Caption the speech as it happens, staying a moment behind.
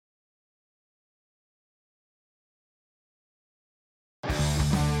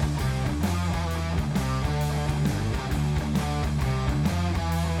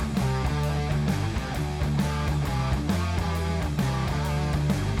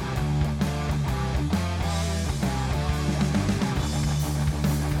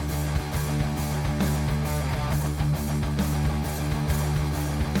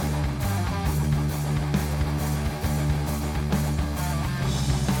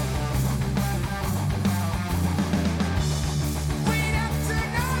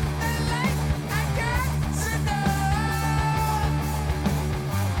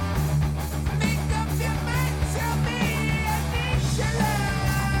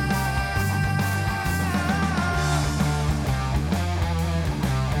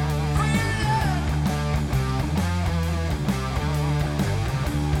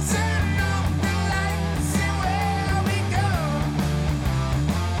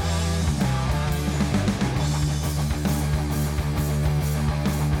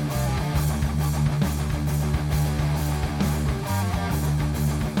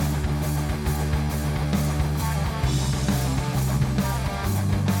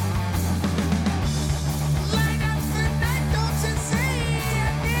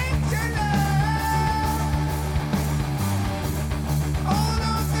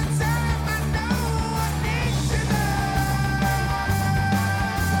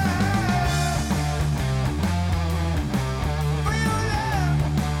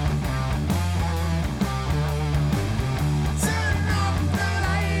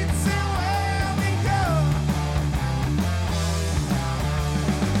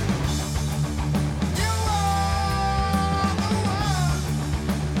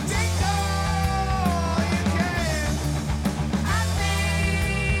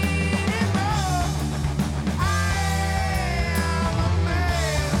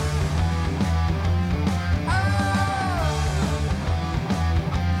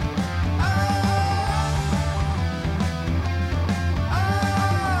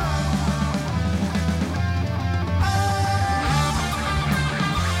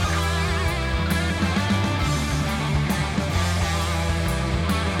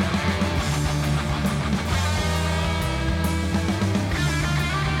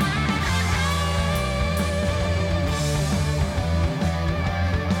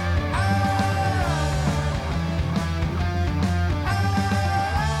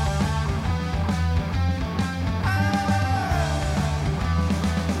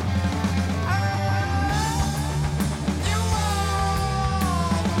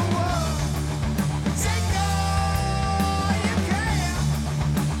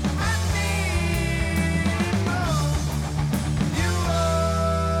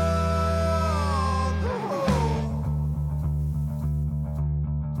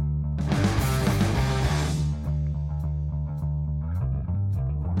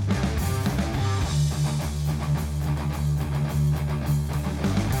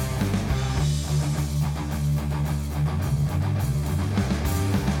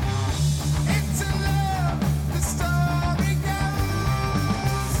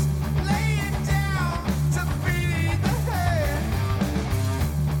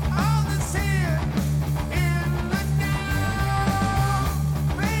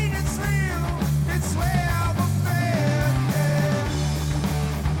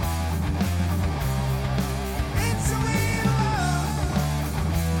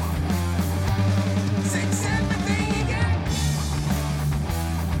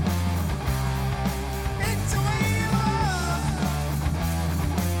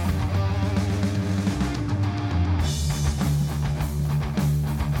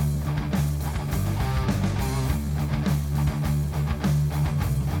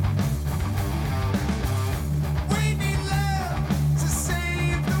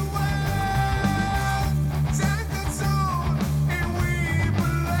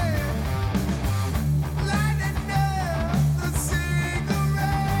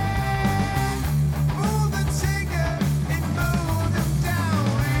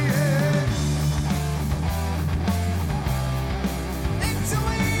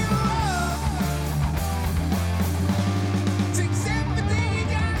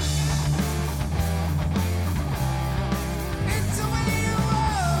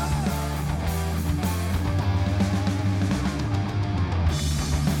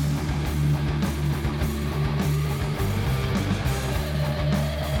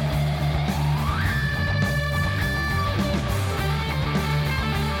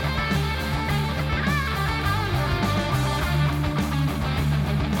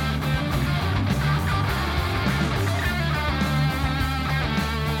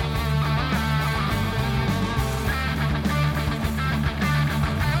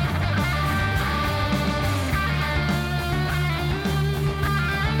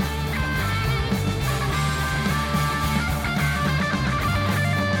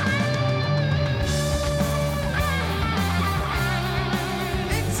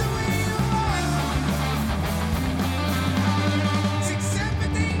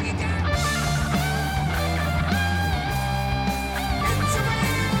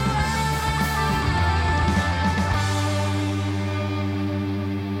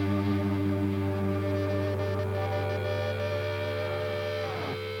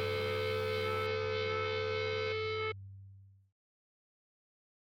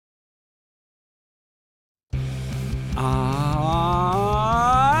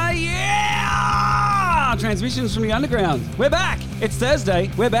Transmissions from the Underground. We're back. It's Thursday.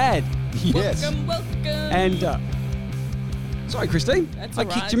 We're bad. Yes. Welcome. And, sorry, Christine. That's I all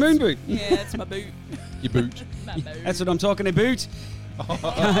kicked right. your moon boot. Yeah, it's my boot. Your boot. My boot. That's what I'm talking about. Oh,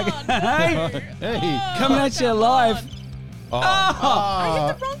 no. Hey, Hey. coming at you come live. on. I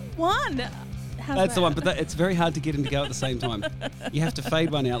hit the wrong one. How's That's the that? one, but it's very hard to get him to go at the same time. You have to fade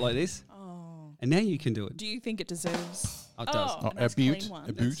one out like this, Oh. and now you can do it. Do you think it deserves? Oh, it does. Oh, A nice boot. clean one.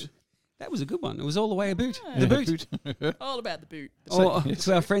 A boot. That was a good one. It was all the way a boot. Yeah. The boot. All about the boot. Oh,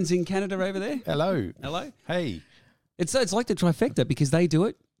 to our friends in Canada over there. Hello. Hello. Hey. It's like the trifecta because they do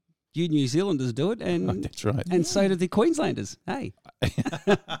it. You New Zealanders do it, Oh, and that's right. and so do the Queenslanders. Hey.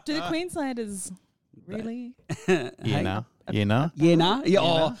 Do the Queenslanders really? Yeah, Hey. nah. Yeah, nah. Yeah, nah. Yeah,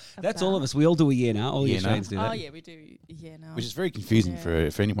 oh, nah. that's all of us. We all do a yeah, nah. All Yeah, the nah. Australians do that. Oh, yeah, we do. Yeah, no. Which is very confusing Yeah.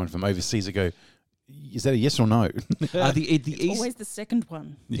 for anyone from overseas to go, is that a yes or no? It's always the second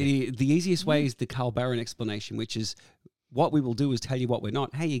one. the easiest way is the Carl Barron explanation, which is what we will do is tell you what we're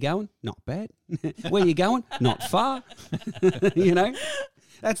not. How you going? Not bad. Where you going? Not far. You know,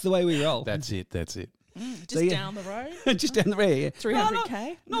 that's the way we roll. That's it. That's it. Just yeah. down the road. Just down the road. Yeah.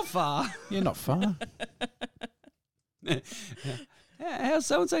 300k. Not far. Yeah, not far. How's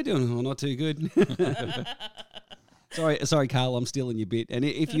so and so doing? Oh, not too good. Sorry, Carl. I'm stealing your bit. And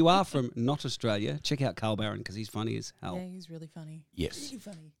if you are from not Australia, check out Carl Barron because he's funny as hell. Yeah, he's really funny. Yes. Really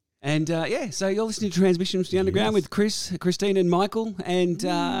funny. And so you're listening to Transmissions from the Underground Yes. with Chris, Christine, and Michael. And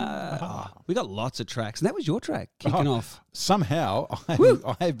we got lots of tracks. And that was your track kicking off. Somehow,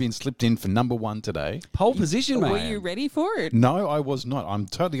 I have been slipped in for number one today. Pole position, Were mate. you ready for it? No, I was not. I'm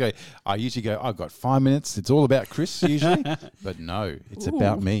totally go. I usually go, I've got 5 minutes. It's all about Chris usually. But no, it's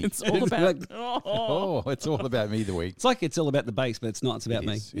about me. It's all about. Oh, it's all about me the week. It's like it's all about the bass, but it's not. It's about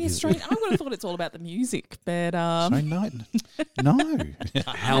me. Yes, it Yeah, is. strange. I would have thought it's all about the music, but So no, no.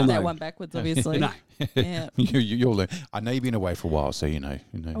 Hell that no. one backwards, obviously. No. Yeah. You'll learn. I know you've been away for a while, so you know.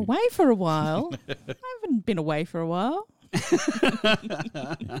 Away for a while. I haven't been away for a while.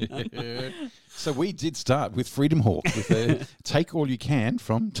 So we did start with Freedom Hawk with Take All You Can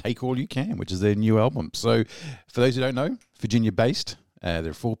from Take All You Can, which is their new album. So for those who don't know, Virginia-based, they're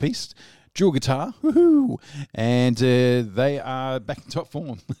a four-piece, dual guitar, woohoo, and they are back in top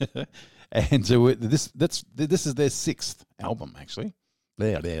form. And this is their sixth album, actually.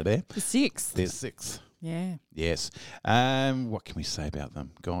 There. The sixth. Their sixth. Yeah. Yes. What can we say about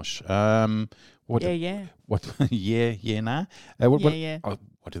them? Gosh. What? Yeah. What? Nah. Yeah.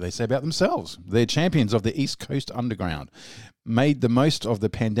 What do they say about themselves? They're champions of the East Coast Underground. Made the most of the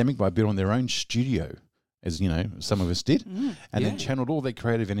pandemic by building their own studio, as you know, some of us did, and then channeled all their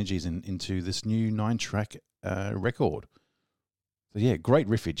creative energies into this new 9-track record. So yeah, great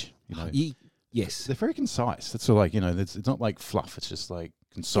riffage. You know, Yes. they're very concise. That's all. Like, you know, it's not like fluff. It's just like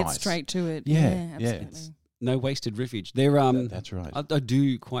concise. Get straight to it. Yeah, yeah. Absolutely. No wasted riffage. They're That's right. I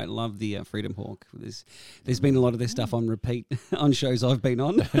do quite love the Freedom Hawk. There's been a lot of their stuff on repeat on shows I've been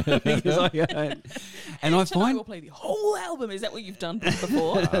on, and I Tonight find we'll play the whole album. Is that what you've done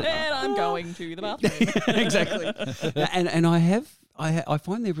before? And I'm going to the bathroom. exactly. And I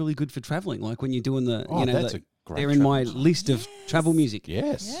find they're really good for traveling. Like when you're doing the, Oh, you know, that's a great they're in my travel list of travel music.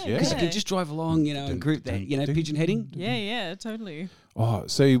 Yes, Yeah, Because yes. you can just drive along, you know, and group that, you know, pigeon heading. Yeah, totally. Oh,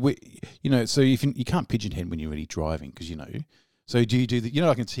 so so if you can't pigeon head when you're really driving, because you know. So do you do the,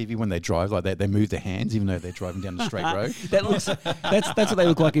 like on TV when they drive like that, they move their hands even though they're driving down the straight road? That looks that's what they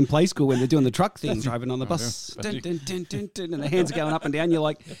look like in play school when they're doing the truck thing, driving on the bus, dun, dun, dun, dun, dun, and the hands are going up and down. You're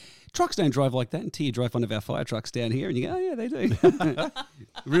like, trucks don't drive like that until you drive one of our fire trucks down here, and you go, oh yeah, they do.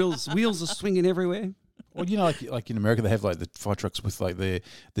 Wheels are swinging everywhere. Well, you know, like in America, they have like the fire trucks with like the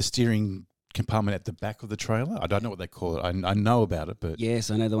steering compartment at the back of the trailer. I don't know what they call it. I know about it, but Yes,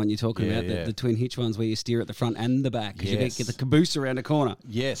 I know the one you're talking Yeah, about, yeah. the twin hitch ones where you steer at the front and the back because Yes. you get the caboose around a corner.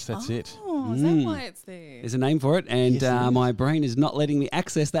 yes, that's it. Oh, is that why it's there? There's a name for it, and Yes, it is. my brain is not letting me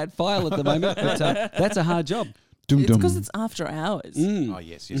access that file at the moment, but that's a hard job. Dum It's dum. because it's after hours. Oh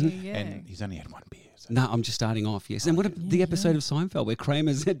yes, yes. Yeah. And he's only had one beer. So. No, I'm just starting off, yes. And what the episode of Seinfeld where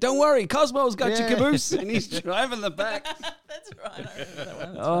Kramer said, don't worry, Cosmo's got your Yeah. caboose, and he's driving the back. That's right. I remember that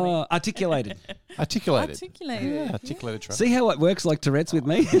one. Oh, articulated. Articulated. Articulated. Yeah, articulated truck. See how it works like Tourette's with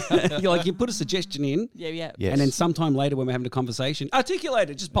me? you put a suggestion in, Yeah. Yes. and then sometime later when we're having a conversation,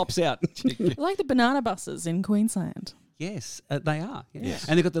 articulated just pops out. Like the banana buses in Queensland. Yes, they are. Yeah. Yes.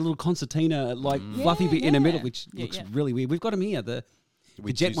 And they've got the little concertina, fluffy bit in the middle, which Yeah, looks yeah. really weird. We've got them here, the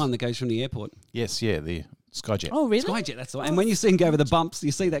We jet choose- one that goes from the airport. Yes, yeah, the Skyjet. Oh, really? Skyjet, that's the one. And when you see him go over the bumps,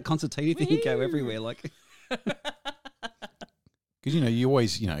 you see that concertina thing go everywhere. Like, Because, you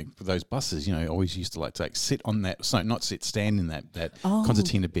always, for those buses, always used to like sit on that, stand in that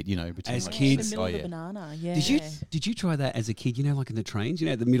concertina bit, between As like kids. In the middle of the banana. Yeah. Did you try that as a kid? Like in the trains,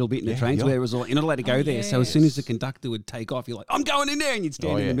 the middle bit in the Yeah, trains yeah. where it was all you're not allowed to go there. So as soon as the yes. conductor would take off, you're like, I'm going in there, and you'd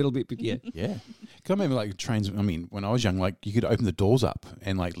stand in yeah. the middle bit. But yeah, Yeah. 'Cause I remember like trains, when I was young, like you could open the doors up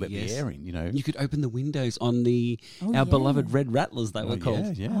and like let Yes. the air in, you could open the windows on Oh, our beloved red rattlers they were Oh,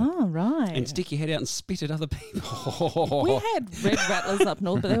 called, Yeah, Oh, right. and stick your head out and spit at other people. We had red rattlers up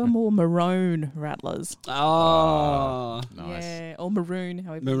north, but they were more maroon rattlers. Oh, Nice. Yeah, or maroon,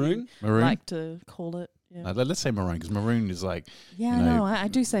 however maroon. you Maroon? like to call it. Yeah, Let's say maroon, because maroon is like, yeah, you know- no, I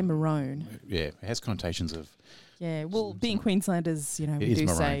do say maroon. it has connotations of, Yeah, well, being Queenslanders, we is do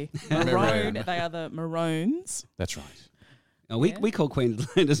maroon. say Maroon. maroon. They are the maroons. that's right. Oh, we Yeah. we call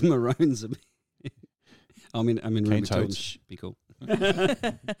Queenslanders maroons. I'm in Cane Rheumatoid. toads. Shh, be cool.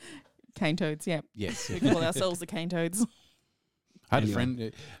 Cane toads, yeah. Yes. We call ourselves the cane toads. I had Anyway. a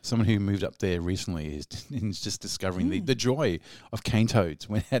friend, someone who moved up there recently, is just discovering the joy of cane toads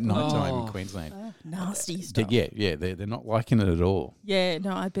when at night time Oh. in Queensland. Nasty stuff. They're not liking it at all. Yeah,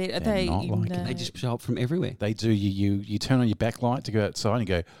 no, I bet. Are They're they not in, like it. They just show up from everywhere. They do. You turn on your backlight to go outside and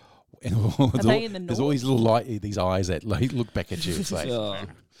go. And there's they in the there's all these little these eyes that look back at you. It's like, Oh.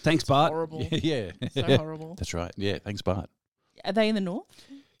 Thanks, Bart. horrible. yeah, So horrible. that's right. Yeah, thanks, Bart. Are they in the north?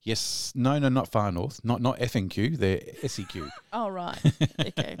 Yes, no, not far north. Not FNQ. They're SEQ. Oh, right.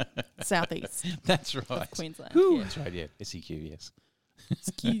 Okay. Southeast That's of right. Queensland. Whew. Yeah. That's right. Yeah, SEQ. Yes.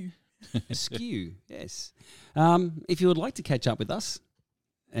 Skew. Skew, yes. If you would like to catch up with us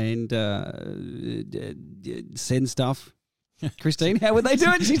and send stuff, Christine, how would they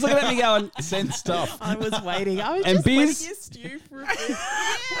do it? She's looking at me going, Send stuff. I was waiting. I was And just waiting Biz? you stew for a bit.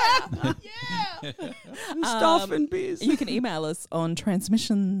 Yeah. stuff and beers. You can email us on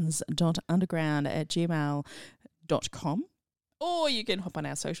transmissions.underground@gmail.com, or you can hop on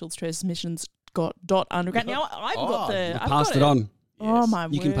our socials, transmissions.underground. Now, I've got the... I've Passed got it on. Oh, my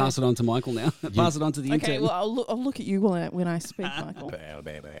You can word. pass it on to Michael now. Pass it on to the Okay, intern. well, I'll look at you when I speak, Michael.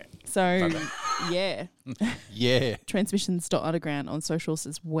 So, yeah, Yeah. transmissions.underground on socials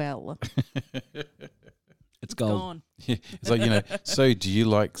as well. it's gold. Gone. It's like, so do you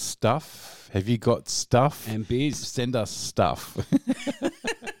like stuff? Have you got stuff? And beers. Send us stuff.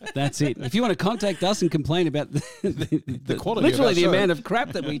 That's it. If you want to contact us and complain about the quality of literally our the show. amount of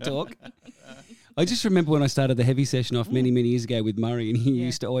crap that we talk. I just remember when I started the heavy session off many years ago with Murray, and he Yeah.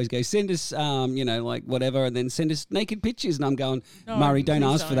 used to always go, send us, like whatever, and then send us naked pictures. And I'm going, No, Murray, don't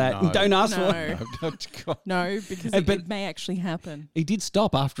please ask for that. No. Don't ask for it. No. No, because But- it may actually happen. He did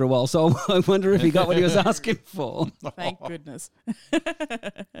stop after a while, so I wonder if he got what he was asking for. Thank goodness.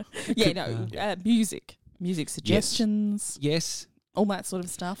 Yeah, no, music suggestions, Yes. all that sort of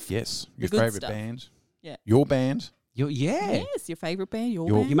stuff. Yes. Your good favourite stuff. band. Yeah. Your band. Yeah. Yes, your favourite band, your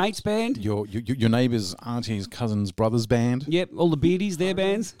Your- band. Your mate's band. Your neighbour's, auntie's, cousin's, brother's band. Yep. All the beardies, their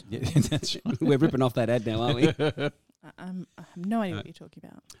bands. Yeah, that's right. We're ripping off that ad now, aren't we? I have no idea what you're talking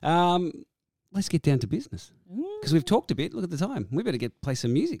about. Let's get down to business. Because we've talked a bit. Look at the time. We better play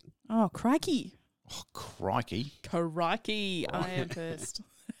some music. Oh, crikey. Oh, crikey. Crikey. I am first.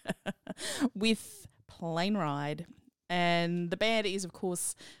 With Plane Ride. And the band is, of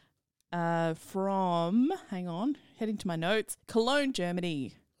course, from, hang on, heading to my notes, Cologne,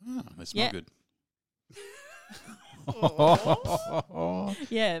 Germany. Oh, they smell Yeah. good.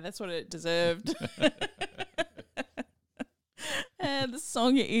 Yeah, that's what it deserved. And the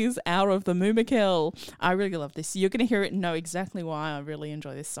song is Hour of the Moomakill. I really love this. You're going to hear it and know exactly why I really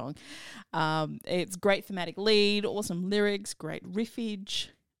enjoy this song. It's great thematic lead, awesome lyrics, great riffage.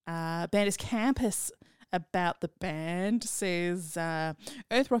 Bandis Campus about the band says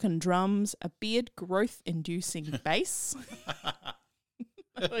earth rock and drums, a beard growth inducing bass.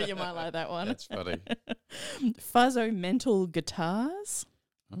 You might like that one. That's funny. Fuzzo mental guitars,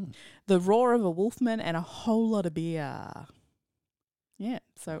 the roar of a wolfman, and a whole lot of beer. Yeah,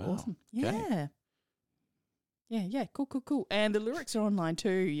 so Wow. awesome. Okay. Yeah, cool. And the lyrics are online too.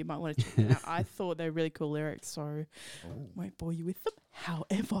 You might want to check them out. I thought they were really cool lyrics, so won't bore you with them.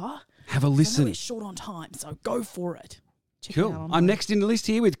 However, Have a I know listen. we're short on time, so go for it. Check it out Cool. online. I'm next in the list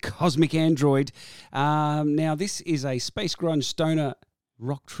here with Cosmic Android. Now, this is a space grunge stoner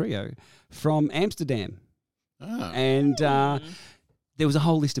rock trio from Amsterdam. Oh. And there was a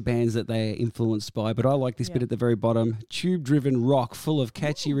whole list of bands that they're influenced by, but I like this bit at the very bottom. Tube-driven rock full of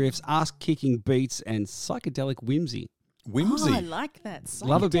catchy riffs, ass-kicking beats, and psychedelic whimsy. Whimsy. Oh, I like that.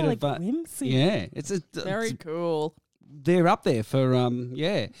 Love a bit of Psychedelic whimsy. Yeah. It's Very cool. they're up there for,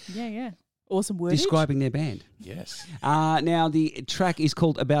 Yeah. Awesome wordage. describing their band. Yes. Now, the track is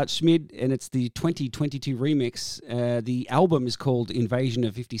called About Schmid, and it's the 2022 remix. The album is called Invasion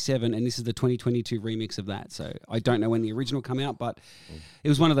of 57, and this is the 2022 remix of that. So I don't know when the original come out, but it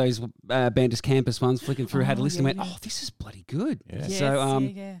was one of those Bandus Campus ones, flicking through, had a listen, and went, oh, this is bloody good. Yeah. Yes, So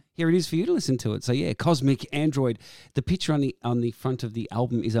yeah. here it is for you to listen to it. So yeah, Cosmic Android. The picture on the front of the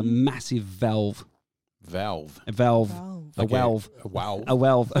album is a massive valve. Valve. A valve. Valve. A valve. A valve. A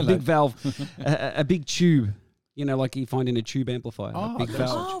valve. A big valve. A big tube. You know, like you find in a tube amplifier. Oh, a big that's-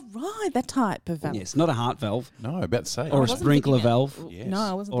 valve. Oh, right. That type of valve. Yes, not a heart valve. No, about to say. Or a wasn't sprinkler thinking valve. Yes. No,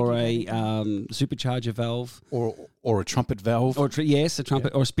 I wasn't Or thinking a about supercharger valve. or a trumpet valve. Or yes, a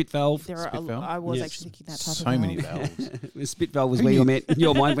trumpet or a spit valve. There are Spit valve? I was Yes. actually thinking that type so of valve. many valves. The spit valve was Who where knew-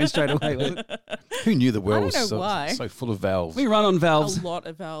 your mind went straight away. wasn't it? Who knew the world don't know was so, why. so full of valves? We run on A valves. lot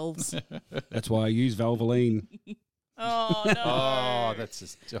of valves. That's why I use Valvoline. Oh, no. Oh, that's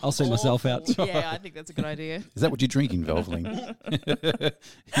just. I'll send myself out. Awful. Yeah, I think that's a good idea. Is that what you're drinking, Valvoline?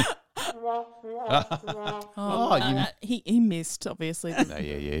 Oh, you- he missed, obviously. No,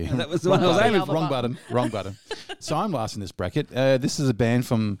 yeah. That was the one I was button. aiming for. Wrong button. Wrong button. So I'm last in this bracket. This is a band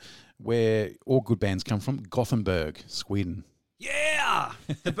from where all good bands come from, Gothenburg, Sweden. Yeah,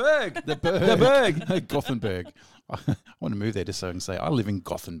 the Berg. The Berg. The Berg. Gothenburg. I want to move there just so I can say I live in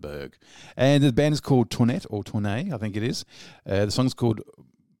Gothenburg. And the band is called Tornet or Tournay, I think it is. The song's called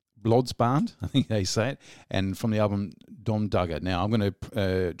Blodsband, I think they say it, and from the album Dom Dugger. Now I'm going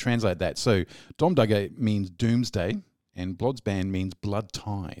to translate that. So Dom Dugger means doomsday, and Blodsband means blood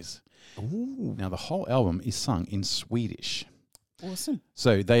ties. Ooh. Now the whole album is sung in Swedish. Awesome.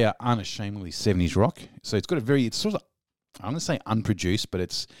 So they are unashamedly 70s rock. So it's got a very, it's sort of, I'm going to say unproduced, but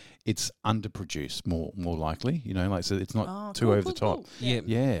it's underproduced more likely, you know, like, so it's not Oh, too cool, over cool, the top. cool. Yeah.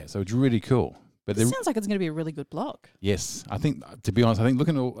 Yeah, so it's really cool. But This they're, sounds like it's going to be a really good block. yes, I think, to be honest, I think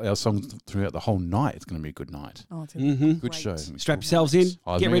looking at all our songs throughout the whole night, it's going to be a good night. Oh, it's gonna be Mm-hmm. Good great. show. Strap yourselves in.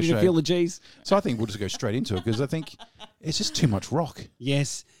 I was Get gonna ready to show- feel the G's. So I think we'll just go straight into it because I think it's just too much rock.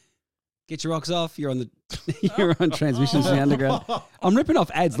 Yes. Get your rocks off. You're on the you're on Transmissions in the Underground. I'm ripping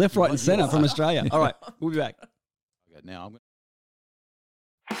off ads left, right, and centre from Australia. All right, we'll be back. Okay, now I'm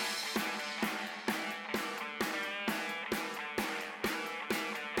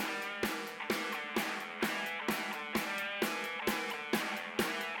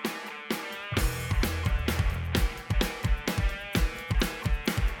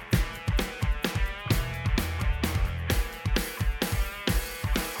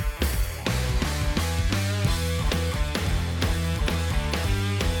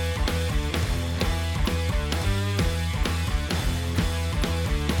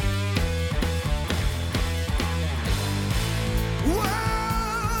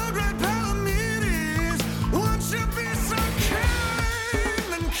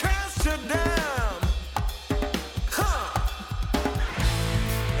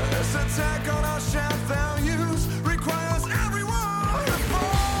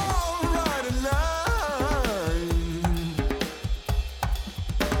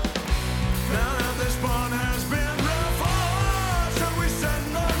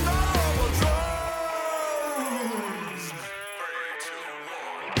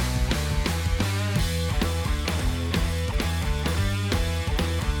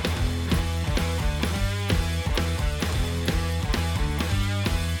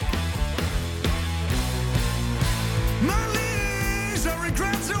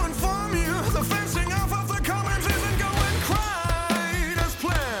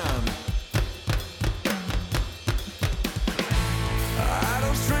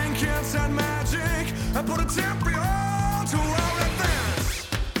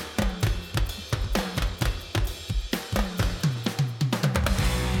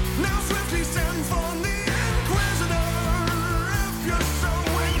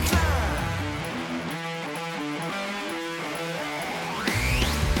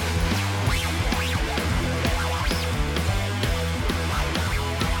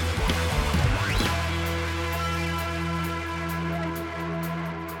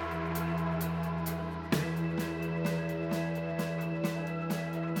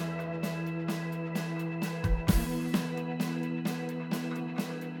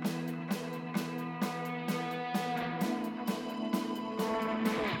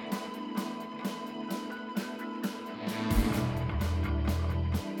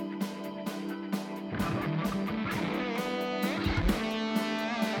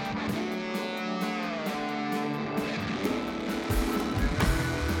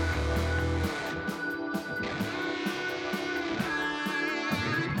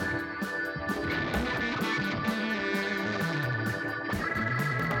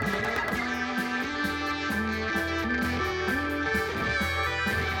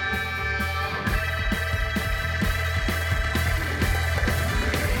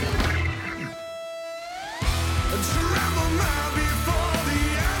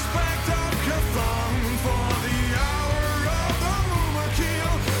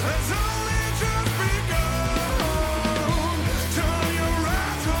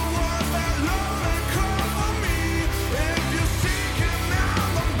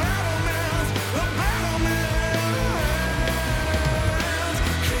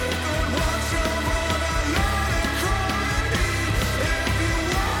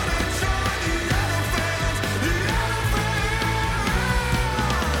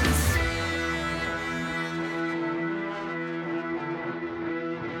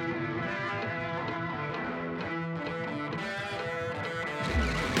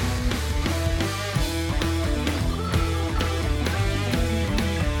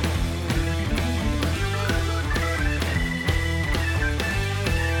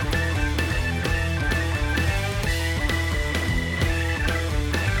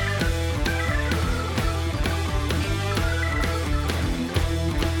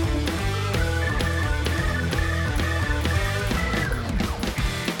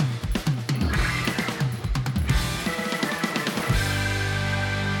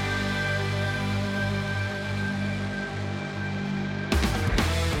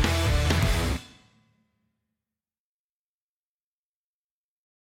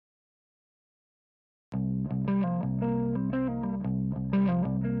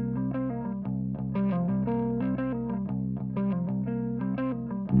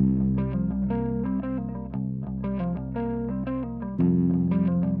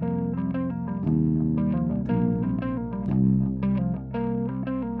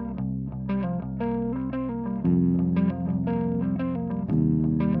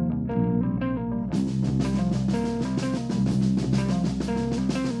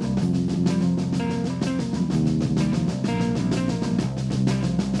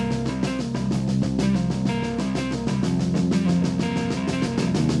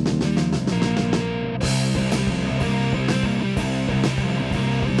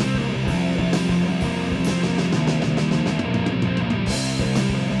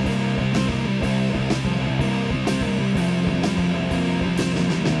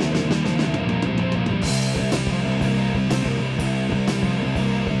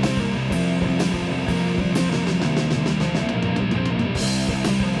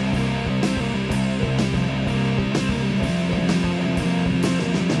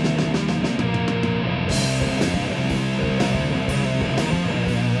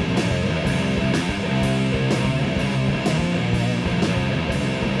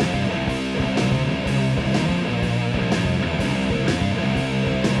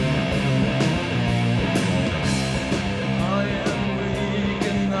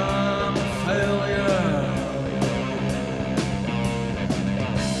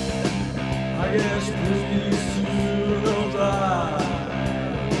guess pretty soon I'll die.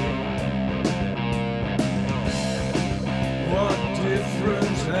 What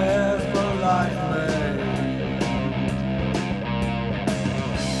difference has my life made?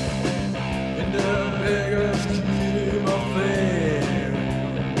 In the biggest scheme of things,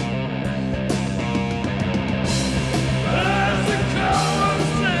 as the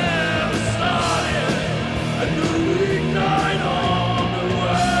carousel started and the weeknight on the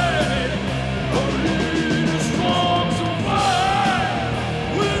way, only the strong survive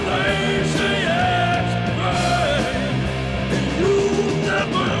with HAX brain. And you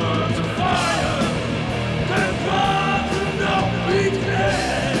never to fire that God could not be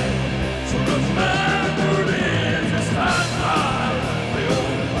dead. So remember this.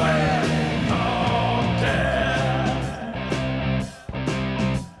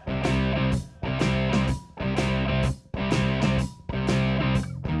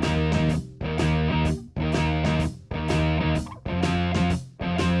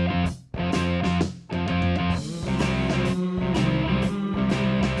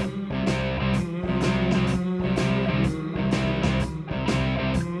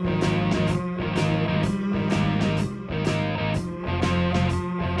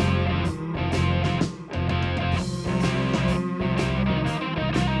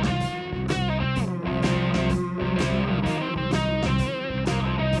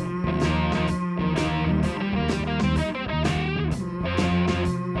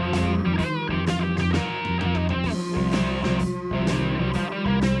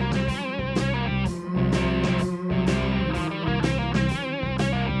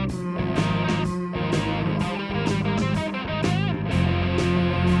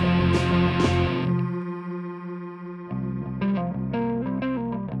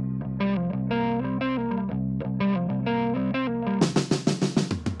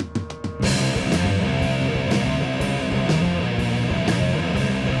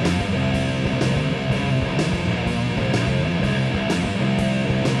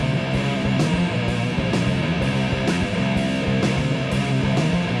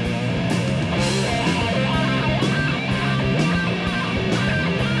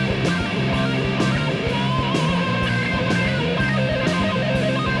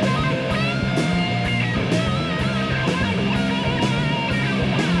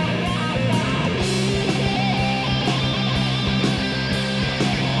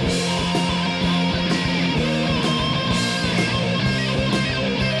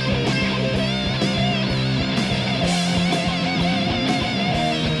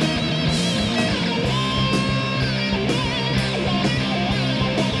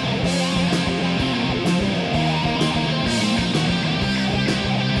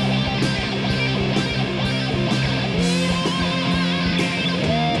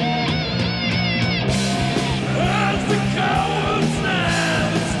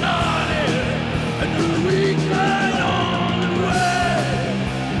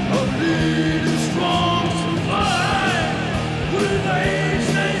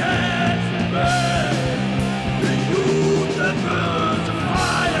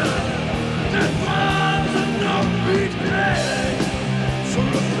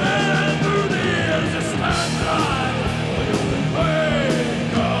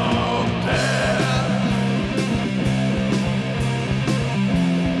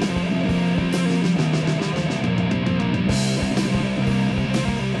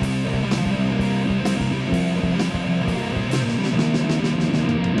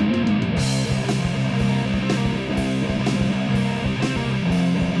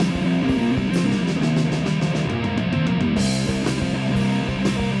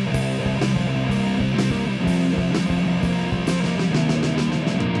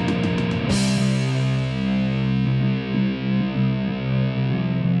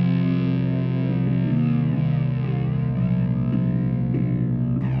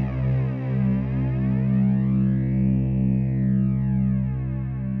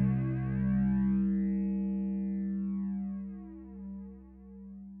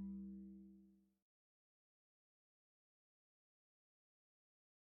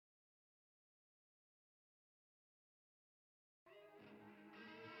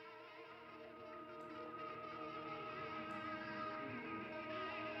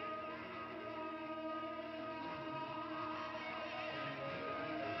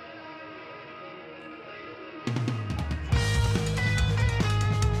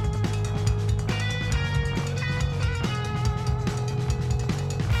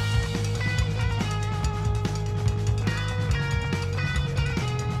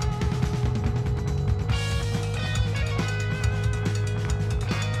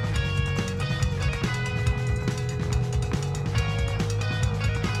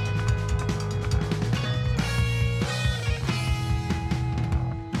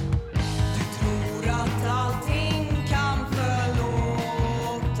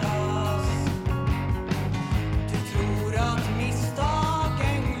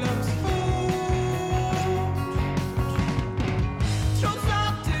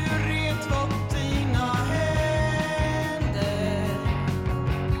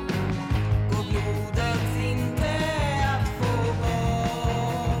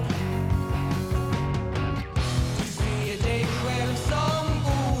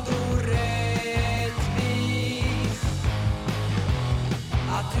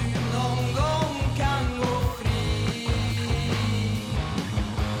 att du någon gång kan gå fri.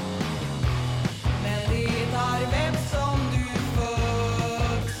 Men det är vem som du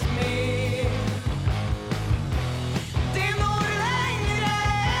föds med. Det når längre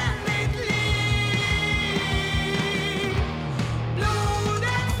än ditt liv.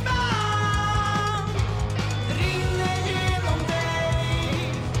 Blodets band rinner genom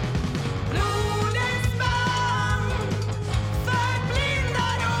dig. Blodets band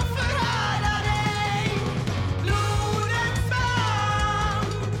förblindar och förhärdar dig. Blodets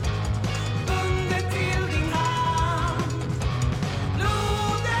band bundet till din hand.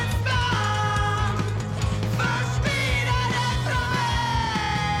 Blodets band förs vidare från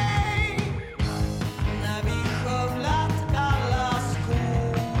mig. När vi skövlat alla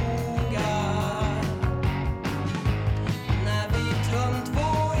skogar, när vi tömt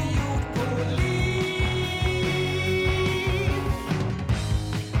vår jord på liv,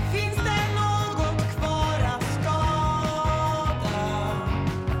 finns det något kvar att skada?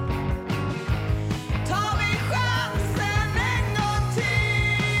 Tar vi chansen en gång till?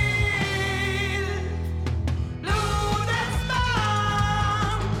 Blodets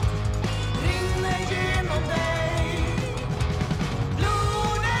band rinner genom dig.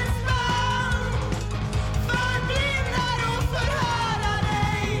 Blodets band förblindar och förhärdar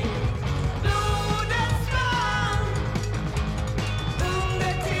dig. Blodets band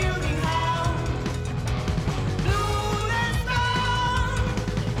bundet till din hand. Blodets band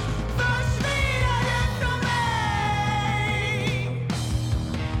förs vidare från mig.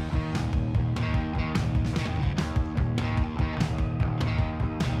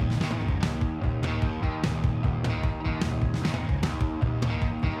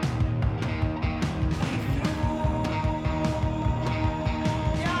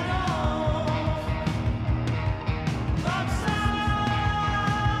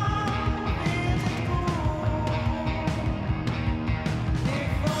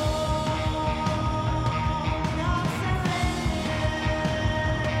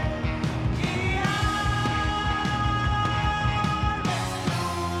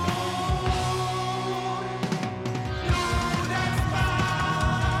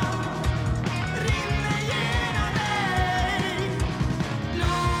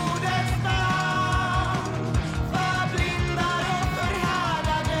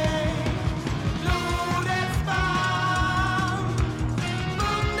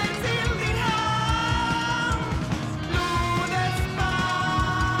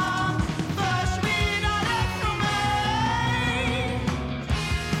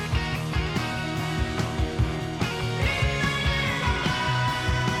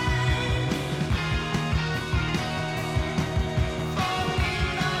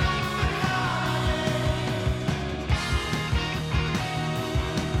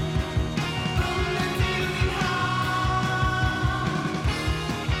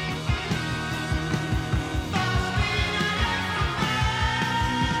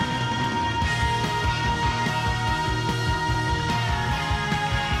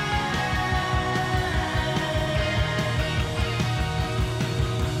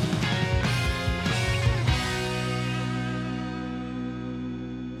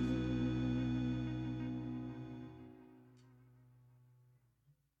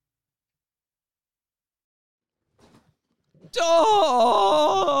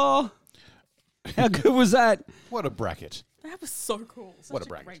 Oh, how good was that? What a bracket. That was so cool. Such What a a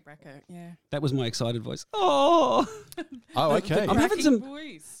bracket. great bracket. Yeah. That was my excited voice. Oh, Oh, okay. I'm having some-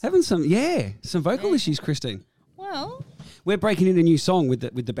 some vocal issues, Christine. Well. We're breaking in a new song with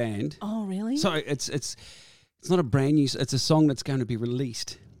the band. Oh, really? So it's not a brand new. It's a song that's going to be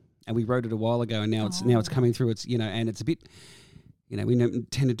released, and we wrote it a while ago, and now it's coming through. It's and it's a bit, we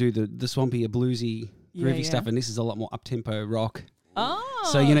tend to do the swampy, bluesy, groovy stuff, and this is a lot more up tempo rock. Oh.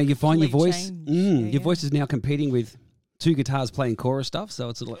 So you find your complete voice. change. Your voice is now competing with two guitars playing chorus stuff. So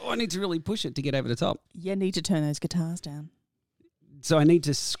it's sort of like, I need to really push it to get over the top. You need to turn those guitars down. So I need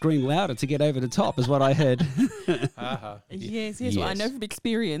to scream louder to get over the top, is what I heard. Yes. Well, I know from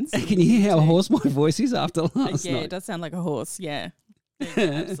experience. Can you hear how hoarse my voice is after last Yeah, night? it does sound like a horse. Yeah.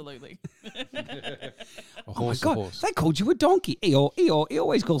 Absolutely. A Oh my horse, a God, horse. they called you a donkey. Eeyore, Eeyore. He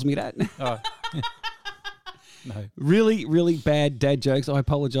always calls me that. Oh. No. Really, really bad dad jokes. I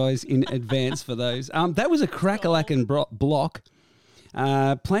apologise in advance for those. That was a crack-a-lackin' block.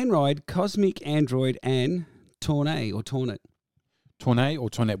 Plane Ride, Cosmic Android, and Tornay or Tornet. Tornay or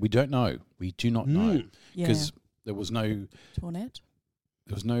Tornet, we don't know. We do not know. Yeah. Because there was no... Tornet?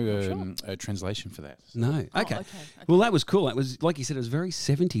 There was no translation for that. No. Oh, Okay. Well, that was cool. It was, like you said, it was very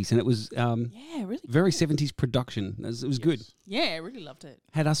 70s, and it was Yeah, really. very cool. 70s production. It was good. Yeah, I really loved it.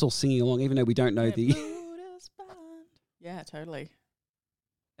 Had us all singing along, even though we don't know Yeah, the. Buddha's band. Yeah, totally.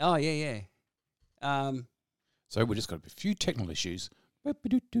 Oh, yeah. So we just got a few technical issues.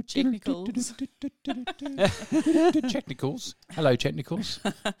 Technicals. Hello, technicals.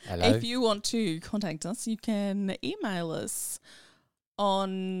 Hello. If you want to contact us, you can email us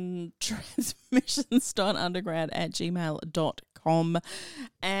on transmissions.underground@gmail.com,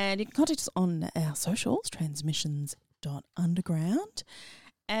 and you can contact us on our socials, transmissions.underground.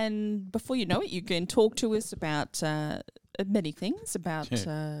 And before you know it, you can talk to us about many things.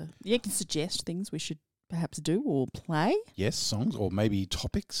 You can suggest things we should perhaps do or play. Yes, songs or maybe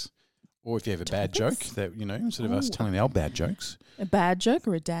topics. Or if you have a bad joke that, instead of us telling our bad jokes. A bad joke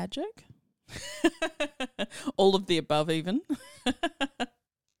or a dad joke? All of the above, even.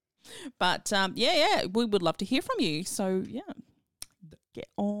 But we would love to hear from you. So get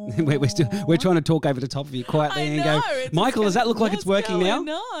on. we're trying to talk over the top of you quietly and go, Michael, does that look like it's working now?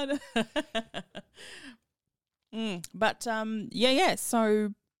 But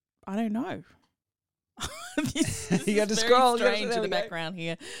so I don't know. This You got to is scroll. very Yeah, strange there in we the go. background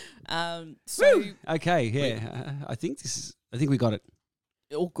here. Okay, yeah. I think we got it.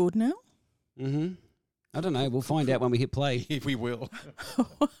 All good now? Mm-hmm. I don't know. We'll find out when we hit play. If we will.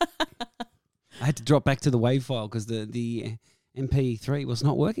 I had to drop back to the WAV file because the MP3 was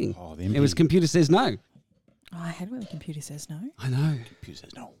not working. Oh, the MP. It was computer says no. Oh, I hate when the computer says no. I know. Computer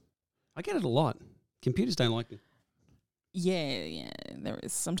says no. I get it a lot. Computers don't like me. Yeah. There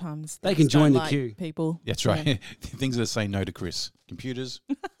is sometimes They can just don't join the like queue. People. That's right. Things that say no to Chris. Computers,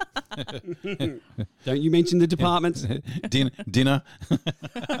 Don't you mention the departments? dinner.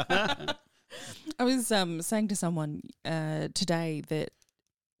 I was saying to someone today that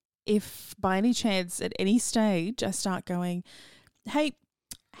if by any chance at any stage I start going, hey,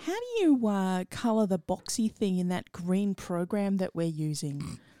 how do you colour the boxy thing in that green program that we're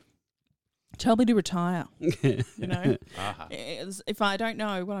using? Tell me to retire. Uh-huh. If I don't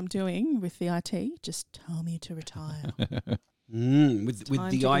know what I'm doing with the IT, just tell me to retire. With Time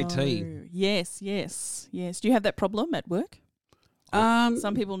the to IT. go. Yes. Do you have that problem at work?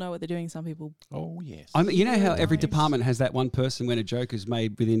 Some people know what they're doing. Some people. Oh, yes. You know how every Nice. department has that one person when a joke is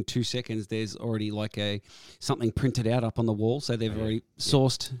made within 2 seconds, there's already like something printed out up on the wall, so they've already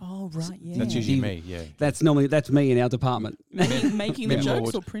sourced. Oh right, yeah. That's usually me, yeah. That's me in our department. making the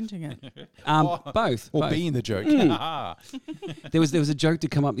jokes Lord. or printing it. Both. Or both. being the joke. There was a joke to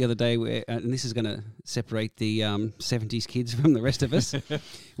come up the other day where, and this is going to separate the 70s kids from the rest of us,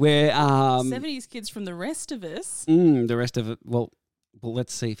 where 70s kids from the rest of us. the rest of it. Well,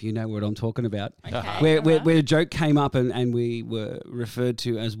 let's see if you know what I'm talking about. Okay. Where a joke came up and we were referred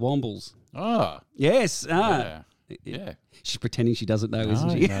to as wombles. Yes. Yeah. She's pretending she doesn't know, No, isn't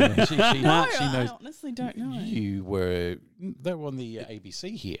she? no, she No, she knows. I honestly don't know. They were on the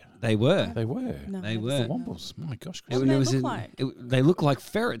ABC here. They were. They were. No, They I've were. never The seen Wombles. My gosh. What When do it they was look in- like? they look like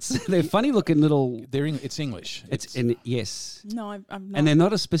ferrets. They're funny looking little. It's English. Yes. that. No, I'm not. And they're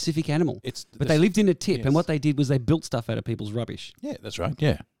not a specific animal. But They lived in a tip, Yes. and what they did was they built stuff out of people's rubbish. Yeah, that's right.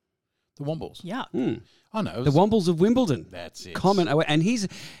 Yeah. The Wombles. Yeah. I know. The Wombles of Wimbledon. That's it. Comment away. And this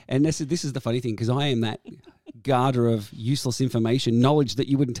is the funny thing, because I am that garter of useless information, knowledge that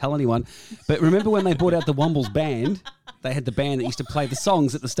you wouldn't tell anyone. But remember when they brought out the Wombles band? They had the band that used to play the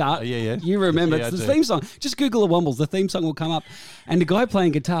songs at the start. Yeah. You remember. Yeah, It's the I do. theme song. Just Google the Wombles. The theme song will come up. And the guy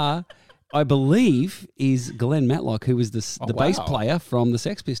playing guitar, I believe, is Glenn Matlock, who was the bass wow. player from the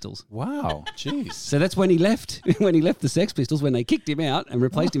Sex Pistols. Wow. Jeez. So that's when he left. When he left the Sex Pistols, when they kicked him out and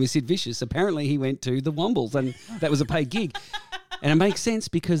replaced him with Sid Vicious. Apparently, he went to the Wombles, and that was a paid gig. And it makes sense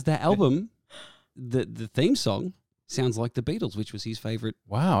because the album, the theme song, sounds like the Beatles, which was his favourite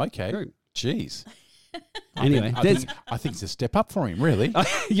Wow. Okay. group. Jeez. Anyway, I think it's a step up for him, really.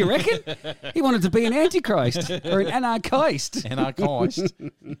 you reckon? He wanted to be an antichrist or an anarchist. Anarchist.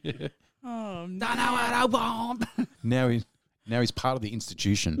 Oh, no. Don't know what I want. Now he's part of the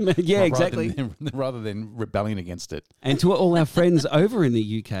institution. Yeah, rather exactly. rather than rebelling against it. And to all our friends over in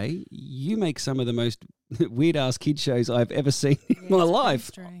the UK, you make some of the most weird ass kid shows I've ever seen in my life.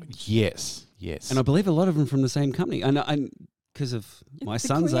 Strange. Yes. And I believe a lot of them from the same company. And because of my It's the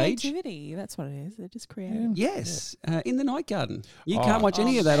son's age. creativity. That's what it is. They're just creative. Yes, in the Night Garden. You Oh. can't watch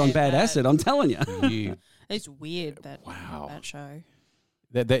any Oh, of that on man, Bad that- Acid, I'm telling you. You, It's weird that Wow. that show.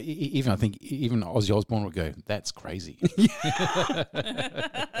 I think even Ozzy Osbourne would go, that's crazy.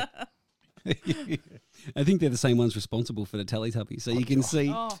 I think they're the same ones responsible for the Teletubbies. So you can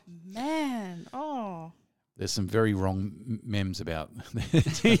see. Oh man. Oh. There's some very wrong memes about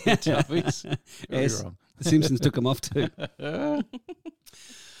Teletubbies. Very Yes. wrong. The Simpsons took them off too.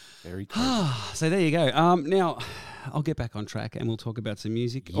 Very cool. So there you go. Now, I'll get back on track and we'll talk about some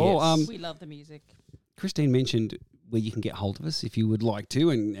music. Yes. We love the music. Christine mentioned where you can get hold of us if you would like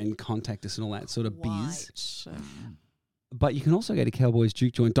to and contact us and all that sort of biz. Right. But you can also go to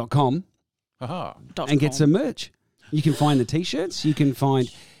cowboysjukejoint.com Haha. and get some merch. You can find the T-shirts. You can find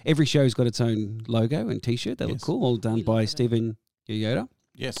every show's got its own logo and T-shirt. They look Yes. cool, all done We by love it. Stephen Yoyoda.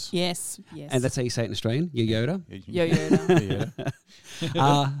 Yes. Yes. And that's how you say it in Australian, Yoyoda. Yo Yoda.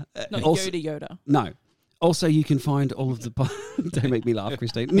 Yeah. Not Also- Yoda Yoda. No. Also, you can find all of the... Don't make me laugh,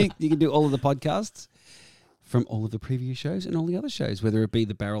 Christine. Nick, you can do all of the podcasts from all of the previous shows and all the other shows, whether it be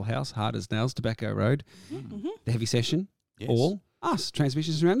the Barrel House, Hard as Nails, Tobacco Road, the Heavy Session, Yes. or us,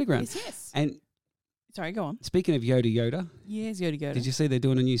 Transmissions from Underground. Yes, yes. And Sorry, go on. speaking of Yoda, Yes, Yoda Yoda. did you see they're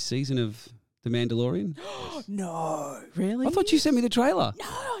doing a new season of The Mandalorian? No. Really? I thought you sent me the trailer. No,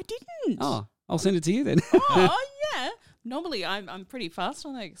 I didn't. Oh, I'll send it to you then. Oh, yeah. Normally, I'm pretty fast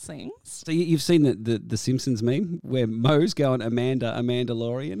on those things. So you've seen the Simpsons meme where Moe's going Amanda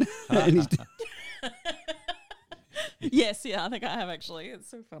Lorian, and he's Yes, yeah, I think I have actually. It's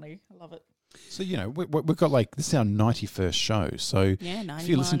so funny. I love it. So, we've got this is our 91st show. So Yeah, 91. if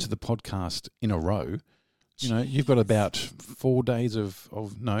you listen to the podcast in a row, you've got about 4 days of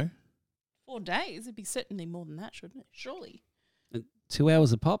no. 4 days, it'd be certainly more than that, shouldn't it? Surely. 2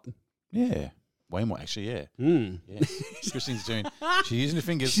 hours a pop. Yeah. Way more, actually, yeah. Mm. Yeah. Christine's she's using her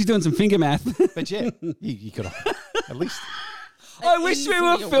fingers. She's doing some finger math. But yeah, you could at least. I wish we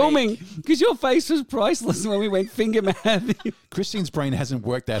were Easily a filming because your face was priceless when we went finger math. Christine's brain hasn't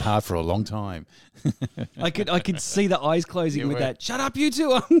worked that hard for a long time. I could see the eyes closing You with were. that. Shut up, you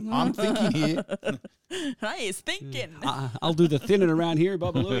two. I'm thinking here. Hey, it's thinking. I'll do the thinning around here,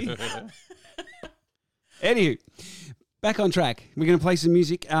 Baba Louie. Anywho, back on track. We're going to play some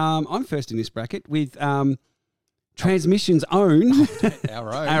music. I'm first in this bracket with Transmission's own.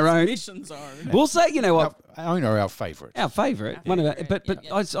 Our own. Our own. Mission zone. We'll say, you know what? Our own are our favourite. Our favourite, one of our, favourite, but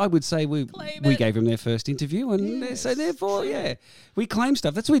yeah. I would say we Claim we it. gave them their first interview, and so therefore, yeah, we claim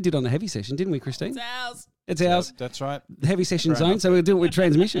stuff. That's what we did on the Heavy Session, didn't we, Christine? It's ours. It's ours, That's right. the Heavy Session Fair Zone. enough. So we'll do it with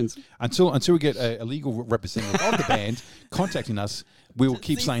Transmissions. Until we get a legal representative of the band contacting us, we will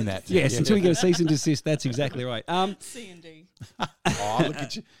keep saying that. Yes, Yeah. until we get a cease and desist. That's exactly right. C&D. Oh, look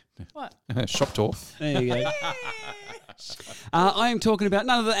at you. What? Shop talk. There you go. I am talking about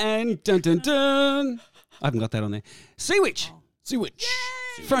none other than dun dun dun. I haven't got that on there. Sea Witch. See which.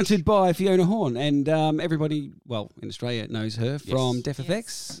 Fronted by Fiona Horn, and everybody, well, in Australia knows her from Deaf Yes.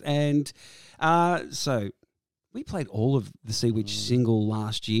 Effects, and so we played all of the Sea Witch single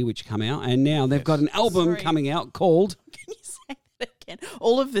last year, which come out, and now they've got an album Sorry. coming out called Can you say that again?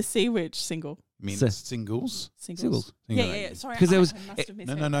 All of the Sea Witch Singles. singles. Singles. Yeah. Sorry, 'Cause there was- I must have No.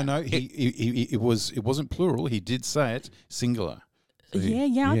 misheard that. It wasn't plural. He did say it singular. So,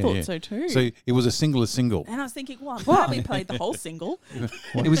 Yeah, I thought so too. So it was a single. and I was thinking, well, I'm glad we played the whole single.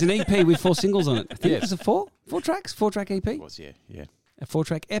 it was an EP with 4 singles on it. I think Yes. it was a 4-track EP, It was, yeah. a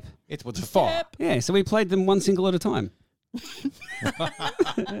 4-track EP. It was a four. Yep. Yeah, so we played them one single at a time.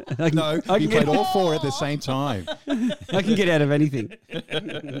 No, I he can played all 4 at the same time. I can get out of anything.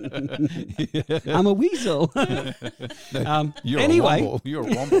 I'm a weasel. You're Anyway. a womble. You're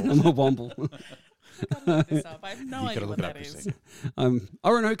a womble. I'm a womble. Gotta look this up. I have no You idea gotta what look it that up, is. Christine.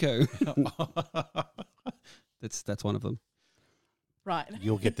 Orinoco. That's one of them. Right.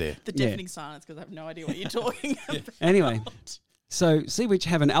 You'll get there. The Yeah. deafening silence because I have no idea what you're talking about. Anyway, so Sea Witch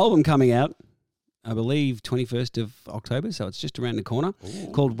have an album coming out, I believe 21st of October, so it's just around the corner,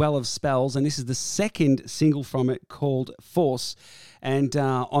 called Well of Spells, and this is the second single from it called Force. And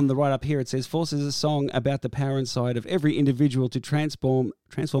on the right up here it says, Force is a song about the power inside of every individual to transform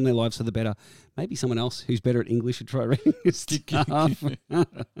their lives for the better. Maybe someone else who's better at English should try reading this stuff.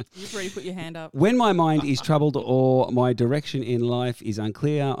 You've already put your hand up. When my mind is troubled or my direction in life is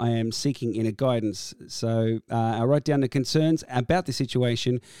unclear, I am seeking inner guidance. So I wrote down the concerns about the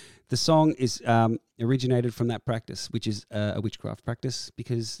situation. The song is originated from that practice, which is a witchcraft practice,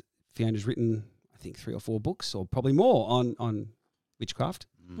 because Fiona's written, I think, 3 or 4 books, or probably more, on witchcraft.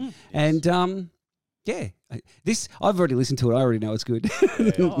 And yeah, I've already listened to it. I already know it's good.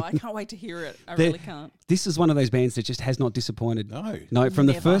 Oh, I can't wait to hear it. I They're- really can't. This is one of those bands that just has not disappointed. No. From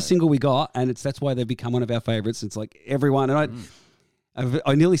the Never. first single we got, and that's why they've become one of our favourites. It's like everyone, and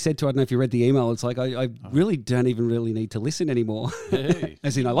I nearly said to her, I don't know if you read the email, it's like I really don't even really need to listen anymore. Hey.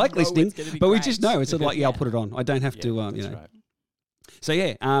 As in, I like No, it's listening, gonna be but we great. just know it's sort of like, yeah, I'll put it on. I don't have to, That's right. So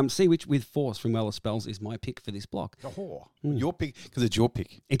yeah, Sea Witch with Force from Well of Spells is my pick for this block. Oh, your pick, because it's your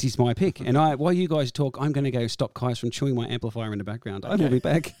pick. It is my pick. And while you guys talk, I'm going to go stop Kais from chewing my amplifier in the background. I will be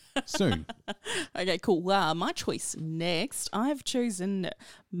back. Soon. Okay, cool. My choice next, I've chosen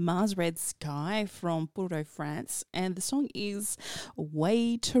Mars Red Sky from Bordeaux, France, and the song is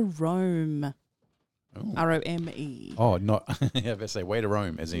Way to Rome. Ooh. Rome. Oh, not. I better say, way to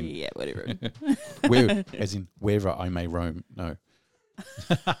Rome, as in, Yeah, whatever. wherever I may roam. No.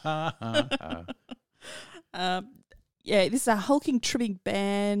 Yeah, this is a hulking, tripping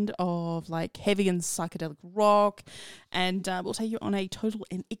band of like heavy and psychedelic rock, and we'll take you on a total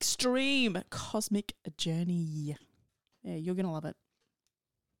and extreme cosmic journey. Yeah, you're gonna love it.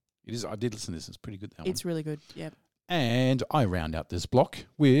 It is. I did listen to this. It's pretty good. That It's really good. Yeah. one. And I round out this block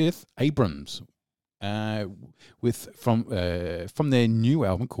with Abrams, from their new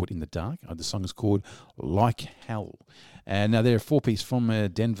album called In the Dark. The song is called Like Hell. And now they're a 4-piece from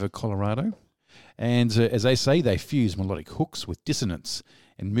Denver, Colorado. And as they say, they fuse melodic hooks with dissonance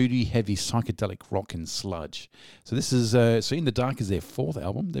and moody, heavy psychedelic rock and sludge. So this is so In the Dark is their 4th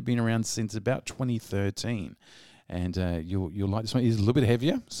album. They've been around since about 2013, and you'll like this one. It is a little bit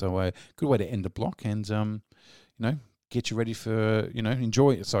heavier, so good way to end the block and get you ready for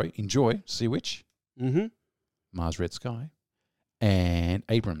enjoy Sea Witch, Mars Red Sky, and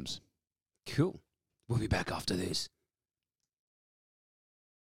Abrams. Cool. We'll be back after this.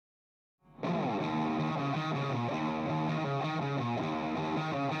 I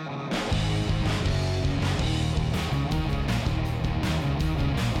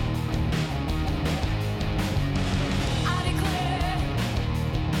declare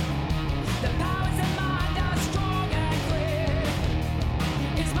the powers of mind are strong and clear.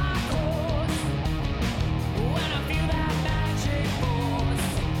 It's my course when I feel that magic force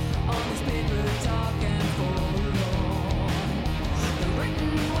on this paper talking forlorn. The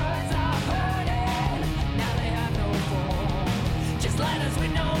written words I've heard it, now they have no form. Just letters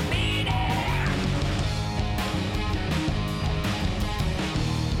with no meaning.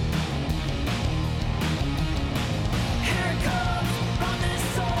 Here it comes from the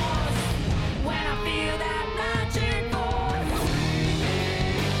source when I feel that magic force.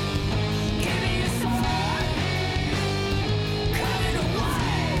 Give me your sword, cut it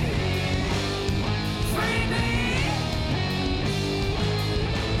away, free me.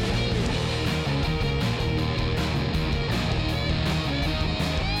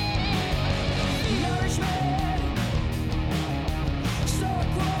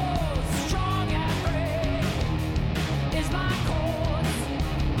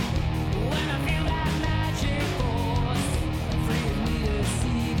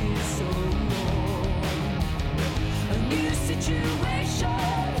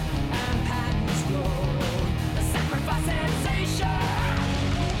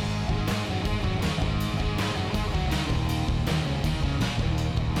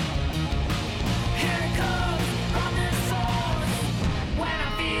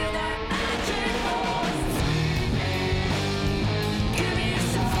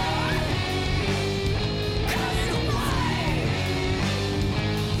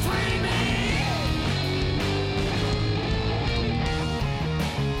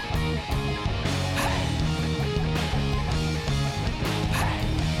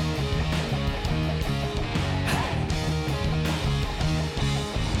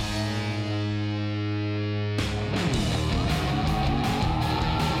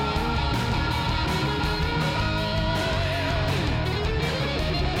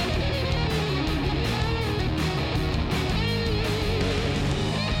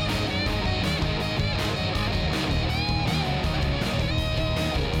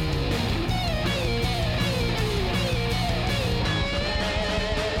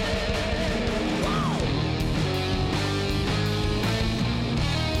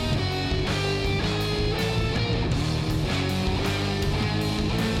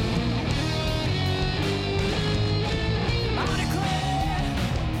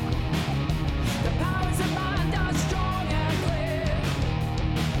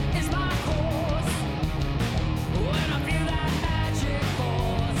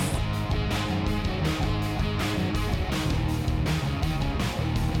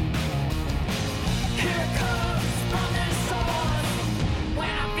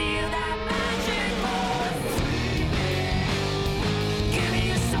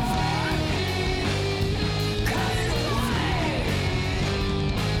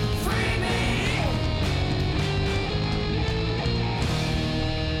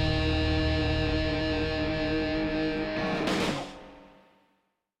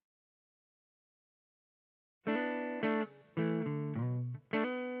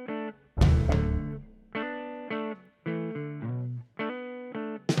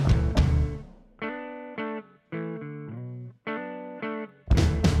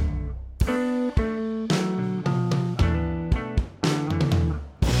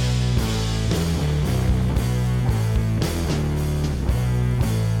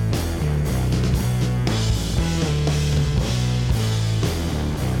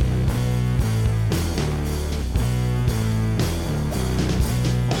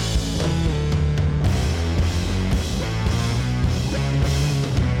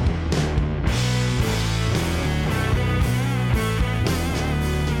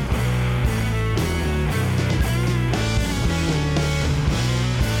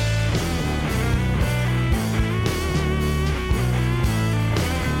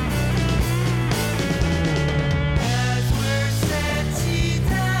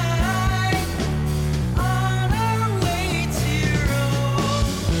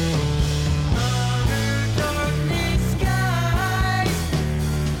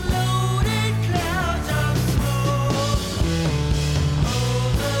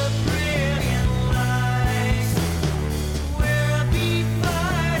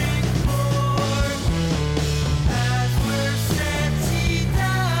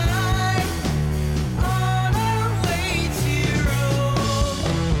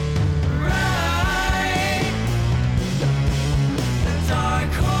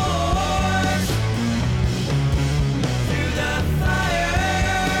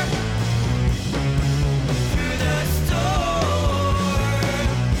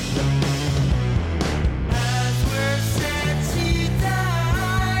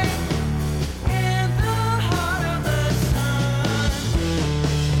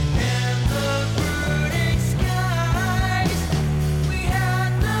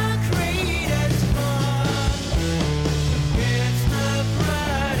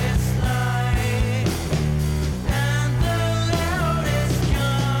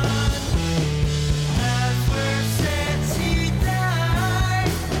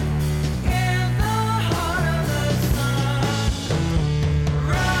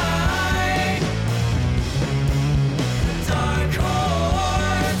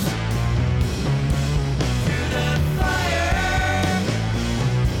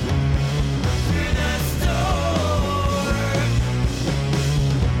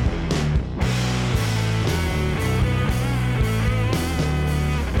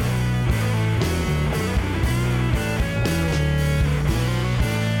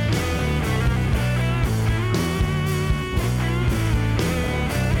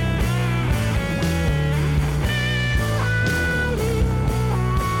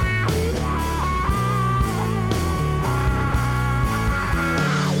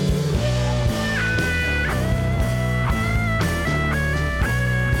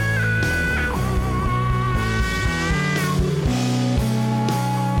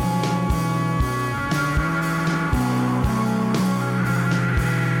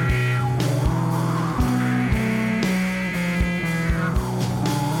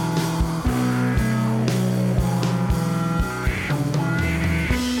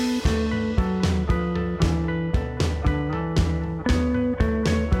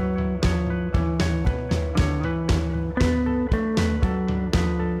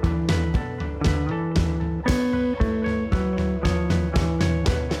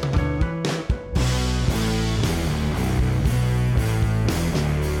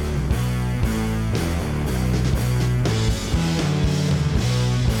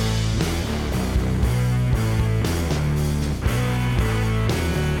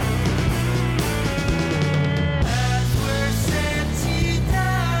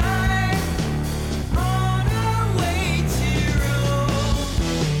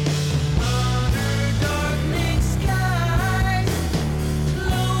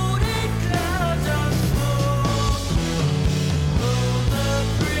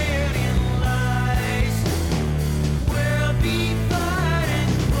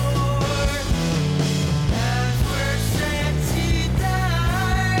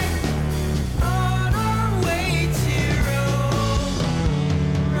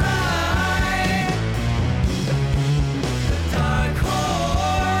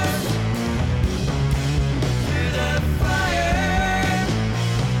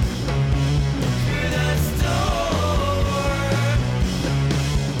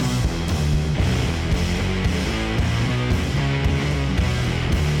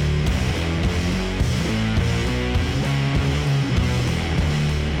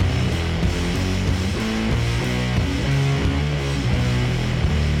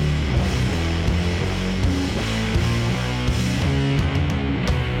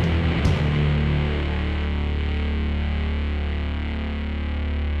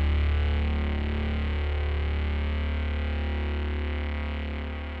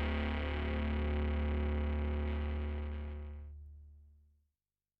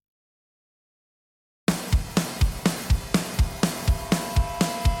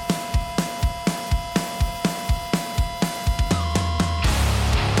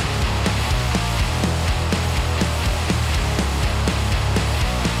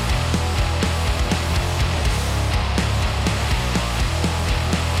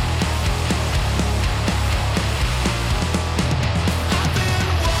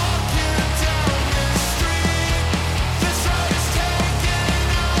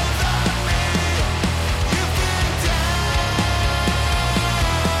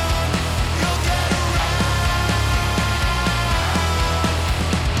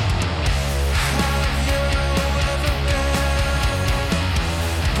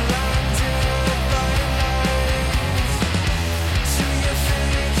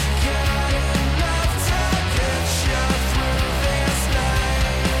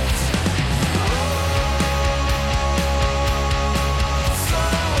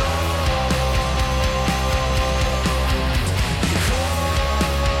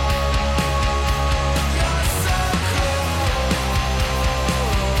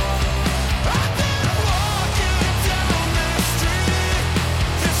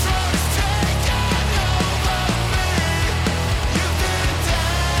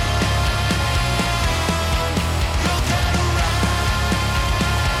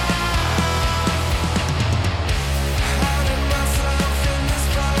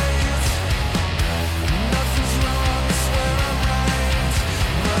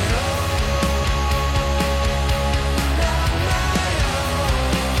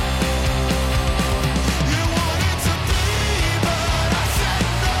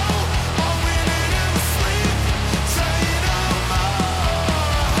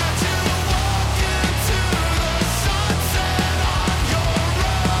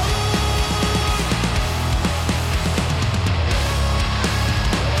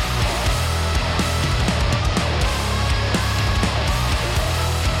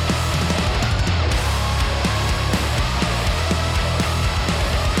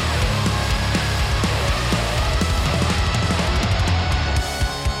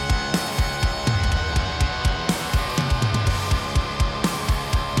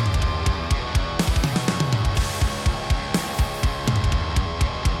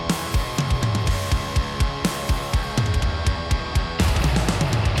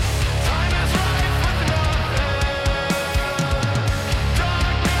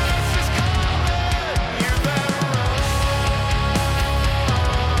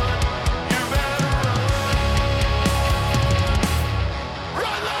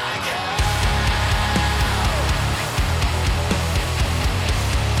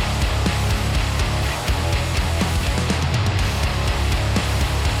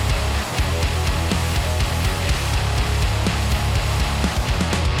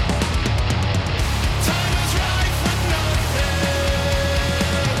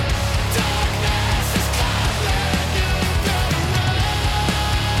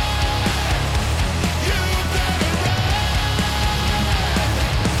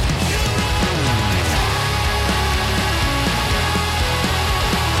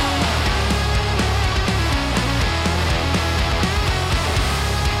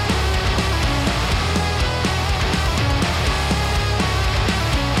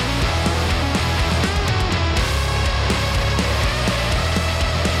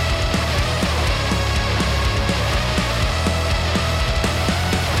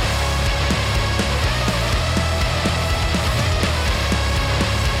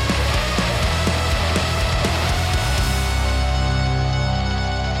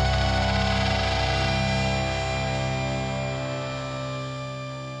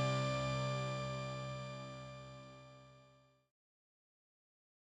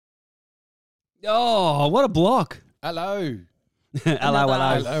 Oh, what a block. Hello.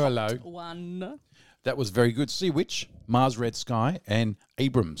 Hello. Hello. One. That was very good. Sea Witch, Mars Red Sky, and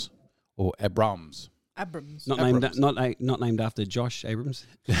Abrams or Abrams. Abrams. Not Abrams. not named after Josh Abrams,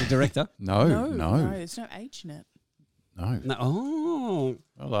 the director. No. There's no H in it. No. Oh,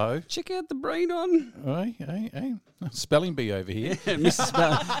 Hello. check out the brain on. Hey. Spelling bee over here. Mrs.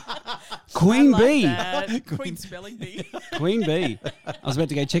 Queen Bee. Queen Spelling Bee. Queen Bee. I was about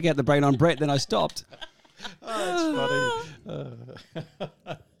to go check out the brain on Brett, then I stopped. Oh, that's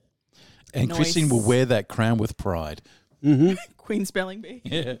funny. And Nice. Christine will wear that crown with pride. Queen Spelling Bee.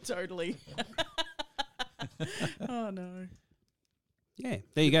 Yeah. Totally. Oh, no. Yeah,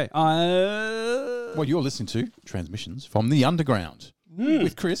 there you go. Well, you're listening to Transmissions from the Underground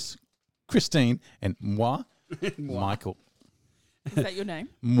with Chris, Christine, and moi, Michael. Is that your name?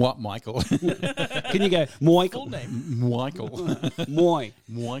 Moi, Michael. Can you go, Michael? Full name. Michael. Moi.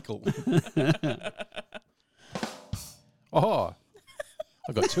 Michael. Oh,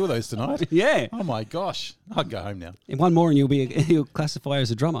 I've got 2 of those tonight. Yeah. Oh my gosh. I'll go home now. And one more and you'll classify as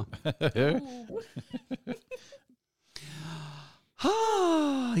a drummer.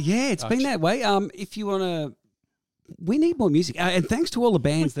 Yeah, it's been that way. If you want to, we need more music. And thanks to all the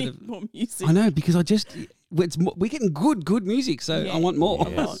bands that have. More music. I know, because we're getting good music, so Yeah. I want more.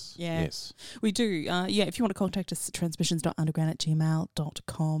 Yes. Yeah. Yes. We do. If you want to contact us,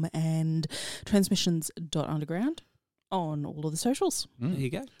 transmissions.underground@gmail.com and transmissions.underground on all of the socials. There you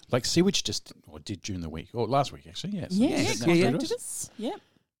go. Like Sea Witch did during the week, or last week actually, yes. Yeah, Yes, Sent yeah, yeah. that to contacted us. us. Yeah.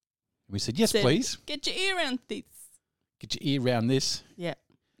 We said, yes, Said, please. Get your ear around this. Get your ear round this. Yeah.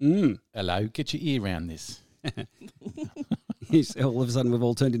 Hello, get your ear round this. All of a sudden, we've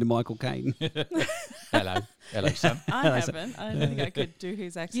all turned into Michael Caine. Hello. Hello, son. I haven't. I don't think I could do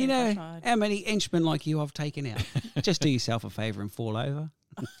his accent. You if I know tried. how many henchmen like you I've taken out? Just do yourself a favour and fall over.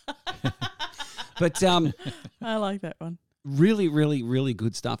 But I like that one. really, really, really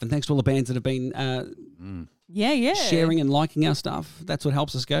good stuff. And thanks to all the bands that have been Yeah. sharing and liking our stuff. That's what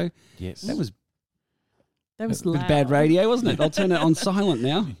helps us go. Yes. That was That was a bit loud. bad radio, wasn't it? I'll turn it on silent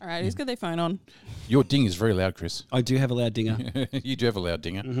now. All right, who's got their phone on? Your ding is very loud, Chris. I do have a loud dinger. You do have a loud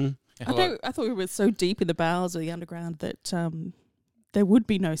dinger. I thought we were so deep in the bowels of the underground that there would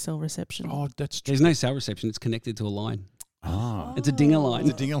be no cell reception. Oh, that's true. There's no cell reception. It's connected to a line. Ah. It's a dinger line. It's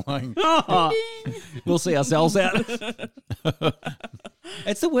a dinger line. We'll see ourselves out.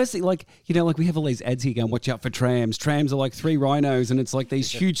 It's the worst thing. Like, like we have all these ads here going, watch out for trams. Trams are like 3 rhinos and it's like these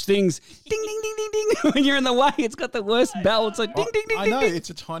huge things. Ding, ding, ding, ding, ding. When you're in the way, it's got the worst bell. It's like ding, ding, ding, I ding, know, ding.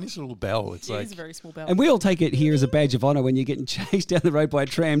 it's a tiny little bell. It's It like, is a very small bell. And we all take it here as a badge of honour when you're getting chased down the road by a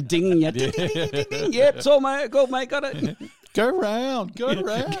tram, dinging you. Ding, ding, ding, ding, ding. Yep, it's all, mate. Go, mate, got it. go round. I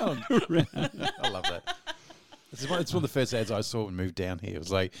love that. It's one of the first ads I saw when we moved down here. It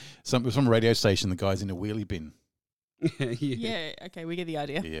was like, it was from a radio station, the guy's in a wheelie bin. Yeah, okay, we get the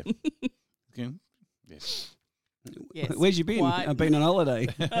idea. Yeah. Okay. Yes. Yes. Where's you been? Quite. I've been on holiday.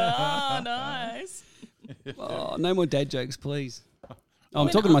 Oh, nice. Oh, no more dad jokes, please. Oh, I'm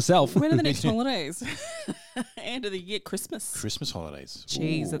talking to myself. When are the next holidays? End of the year, Christmas. Christmas holidays.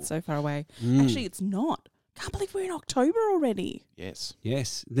 Jeez, Ooh. that's so far away. Mm. Actually, it's not. Can't believe we're in October already. Yes.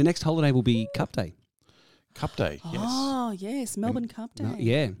 Yes, the next holiday will be Cup Day. Cup day. Yes. Oh, yes, Melbourne Cup Day. No,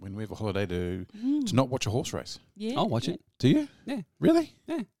 yeah. When we have a holiday to not watch a horse race. Yeah. I'll watch yeah. it. Do you? Yeah. Really?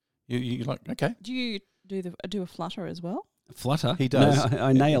 Yeah. You like, okay. Do you do a flutter as well? Flutter. He does. No,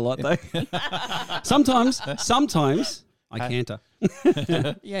 I neigh a lot though. Sometimes I canter.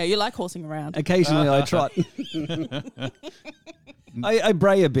 Yeah, you like horsing around. Occasionally I trot. I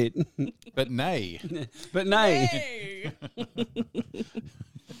bray a bit, But nay. but nay.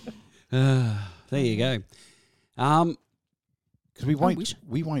 Hey! There you go. Because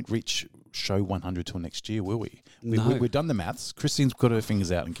we won't reach show 100 till next year, will we? No. We've done the maths. Christine's got her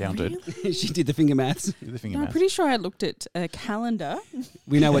fingers out and counted. She did the finger maths. The finger No, I'm maths. pretty sure I looked at a calendar.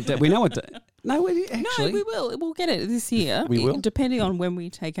 We know what. No, actually. No, we will. We'll get it this year. We will? Depending on when we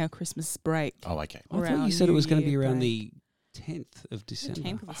take our Christmas break. Oh, okay. I or thought our you said it New was going to be Year around break. the 10th of The December.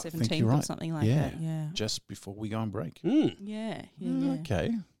 10th or the I think 17th you're or right. something like Yeah. that. Yeah. Just before we go on break. Mm. Yeah. Yeah.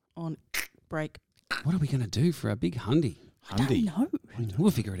 Okay. On break. What are we going to do for our big hundy? I don't know.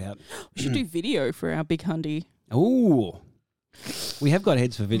 We'll figure it out. We should do video for our big hundy. Oh, we have got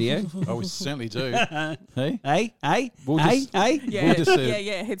heads for video. Oh, we certainly do. Hey? Hey, We'll hey, just- hey. Yeah, We'll just,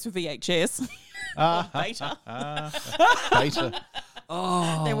 yeah. Heads for VHS. Beta. Beta.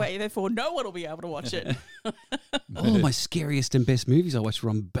 Oh, Therefore, no one will be able to watch it. all my scariest and best movies I watched were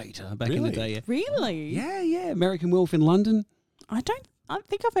on beta back in the Really? day. Yeah. Really? Yeah. American Wolf in London. I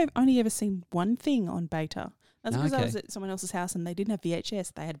think I've only ever seen one thing on beta. That's because I Okay. was at someone else's house and they didn't have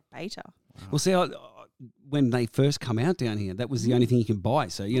VHS. They had beta. Well, see, when they first come out down here, that was the only thing you can buy.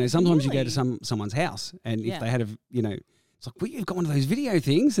 So, sometimes you go to someone's house and Yeah. if they had it's like, well, you've got one of those video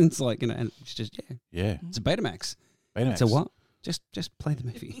things. And it's like, and it's just, Yeah. it's a Betamax. Betamax. So what? Just play the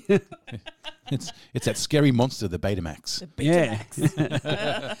movie. It's that scary monster, the Betamax. Yeah.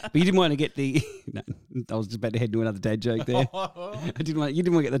 But you didn't want to get the, no, I was just about to head into another dad joke there. You didn't want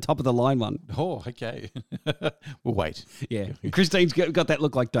to get the top of the line one. Oh, okay. We'll wait. Yeah. Christine's got that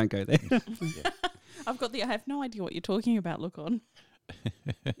look like, don't go there. I've got I have no idea what you're talking about. Look on.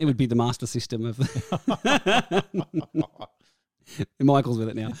 It would be the master system of. Michael's with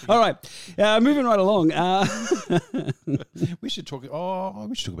it now. All right, moving right along. We should talk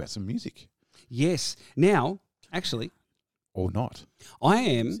about some music. Yes. Now, actually, Or not. I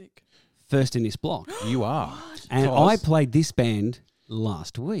am first in this block, You are. and Because I played this band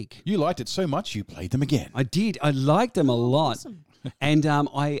last week. You liked it so much you played them again. I did. I liked them a lot, Awesome. and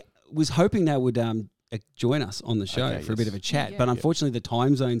I was hoping they would join us on the show Okay, for a yes. bit of a chat. Yeah. But unfortunately, the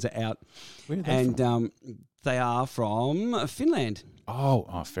time zones are out, Where are they and from? they are from Finland.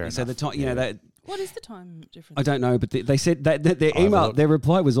 Fair enough. So the time, that. What is the time difference? I don't know, but they said that their I'll have a email, look. their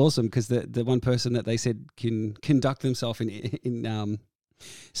reply was awesome because the one person that they said can conduct themselves in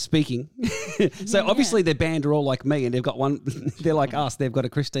speaking. So Yeah. obviously their band are all like me, and they've got one. They're like us. They've got a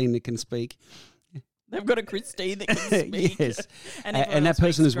Christine that can speak. They've got a Christine that can speak. Yes, And, and everyone that else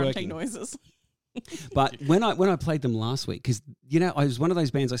person makes is grunting working. noises. But when I played them last week, because I was one of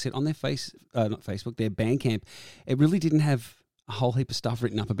those bands. I said on their not Facebook, their Bandcamp, it really didn't have a whole heap of stuff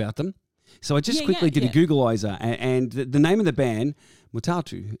written up about them. So I just Yeah, quickly yeah, did yeah. a Googleizer, and the name of the band,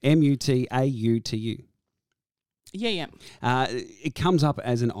 Mutatu, Mutautu. Yeah. It comes up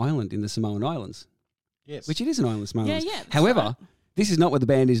as an island in the Samoan Islands, Yes. which it is an island, Samoan Yeah, Islands. yeah, that's However, right. this is not what the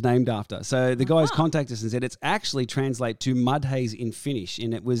band is named after. So the guys Ah. contacted us and said it's actually translate to Mudhaze in Finnish,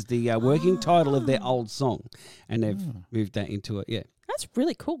 and it was the working title of their old song, and they've moved that into it. Yeah, That's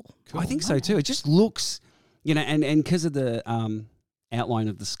really cool. I think so too. It just looks, and because of the outline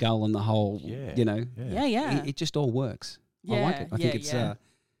of the skull and the whole, Yeah. Yeah. it just all works. I like it. I think it's yeah.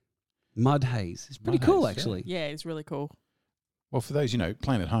 Mudhaze. It's pretty Mudhaze, cool, yeah. actually. Yeah, it's really cool. Well, for those,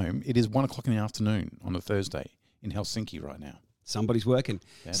 playing at home, it is 1:00 in the afternoon on a Thursday in Helsinki right now. Somebody's working.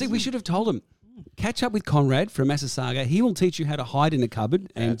 That's See, we it. should have told him. Catch up with Conrad from Massasauga. He will teach you how to hide in a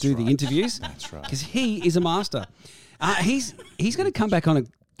cupboard and That's do the right. interviews That's right. because he is a master. He's going to come back on and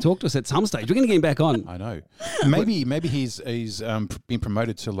talk to us at some stage. We're going to get him back on. I know. Maybe he's been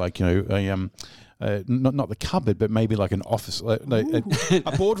promoted to not the cupboard, but maybe like an office, a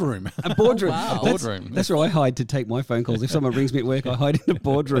boardroom. A boardroom. wow. A boardroom. That's where I hide to take my phone calls. If someone rings me at work, I hide in a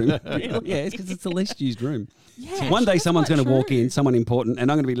boardroom. Yeah, it's because it's the least used room. Yeah, One day that's someone's quite going to walk true. in, someone important,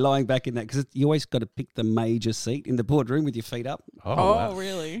 and I'm going to be lying back in that because you always got to pick the major seat in the boardroom with your feet up. Oh, Oh, wow.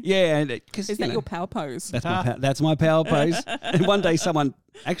 really? Yeah, and because Is that your power pose? That's my power pose. And one day someone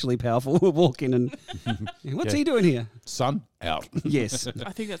actually powerful will walk in and what's Yeah. he doing here? Sun out. Yes.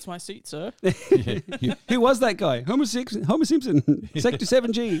 I think that's my seat, sir. Who was that guy? Homer Simpson, Sector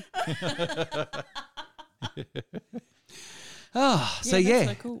 7G. So Yeah, that's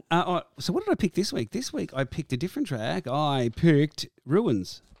so cool. So what did I pick this week? This week I picked a different track. I picked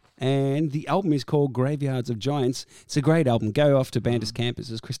Ruins. And the album is called Graveyards of Giants. It's a great album. Go off to Bandus Campus,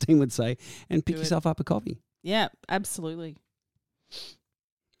 as Christine would say, and pick Do it. yourself up a copy. Yeah, absolutely.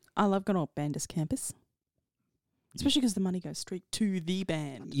 I love going to Bandus Campus. Especially because the money goes straight to the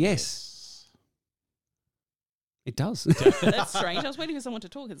band. Yes. It does. That's strange. I was waiting for someone to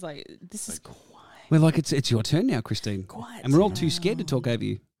talk. It's like, this is quiet. Well, like it's your turn now, Christine. Quiet And we're all too scared to talk over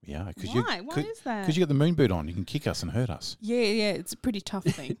you. Yeah, because Why? Why is that? Because you got the moon boot on, you can kick us and hurt us. Yeah, it's a pretty tough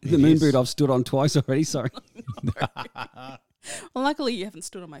thing. The moon is. boot I've stood on twice already, sorry. Well, luckily you haven't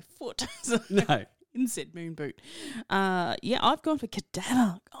stood on my foot. So No. in said moon boot. Yeah, I've gone for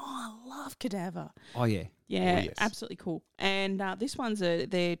Cadaver. Oh, I love Cadaver. Oh, yeah. Yeah, yes. absolutely cool. And this one's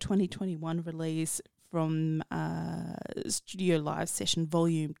their 2021 release from Studio Live Session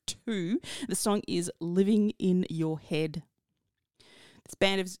Volume 2. The song is Living in Your Head. This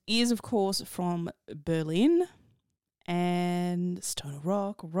band is, of course, from Berlin and Stoner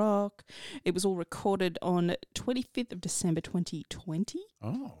Rock. It was all recorded on 25th of December 2020.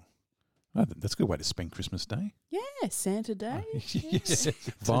 Oh, that's a good way to spend Christmas Day. Yeah, Santa Day. Yes.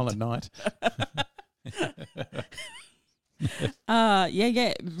 Violent night.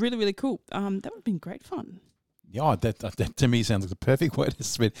 Yeah, really, really cool. That would have been great fun. Yeah, that to me sounds like the perfect way to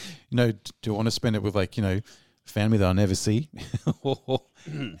spend. Do I want to spend it with family that I'll never see,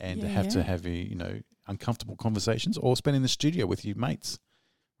 and Yeah, to yeah. have uncomfortable conversations, or spend in the studio with your mates,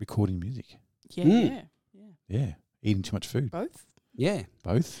 recording music. Yeah, Mm. yeah. Yeah, eating too much food. Both. Yeah.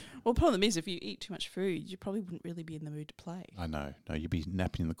 Both. Well, the problem is if you eat too much food, you probably wouldn't really be in the mood to play. I know. No, you'd be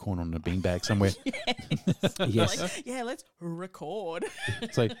napping in the corner on a beanbag somewhere. Yes. Like, yeah, let's record.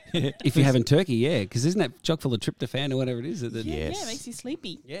 So, If you're having turkey, yeah, because isn't that chock full of tryptophan or whatever it is? Yes. Yeah, it makes you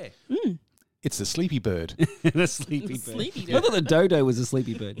sleepy. Yeah. it's the sleepy bird. The sleepy bird. Sleepy I thought the dodo was a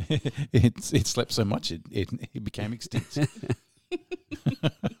sleepy bird. It slept so much it became extinct.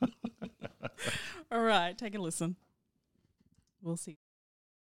 All right, take a listen. We'll see.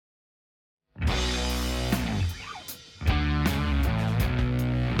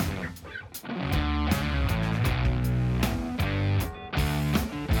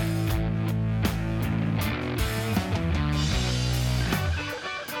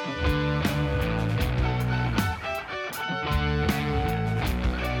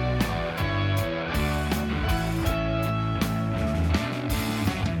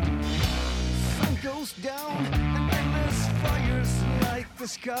 Sun goes down and endless fires light the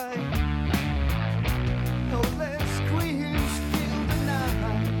sky. No less screams fill the night.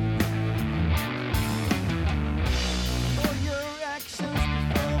 All your actions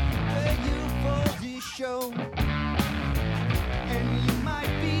before prepare you for the show. And you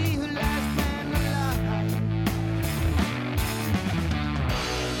might be the last man alive.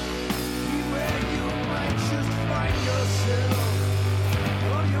 Beware, you might just find yourself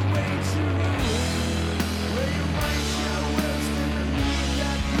on your way to ruin, where you might share worse than the need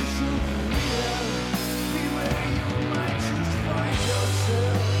that you should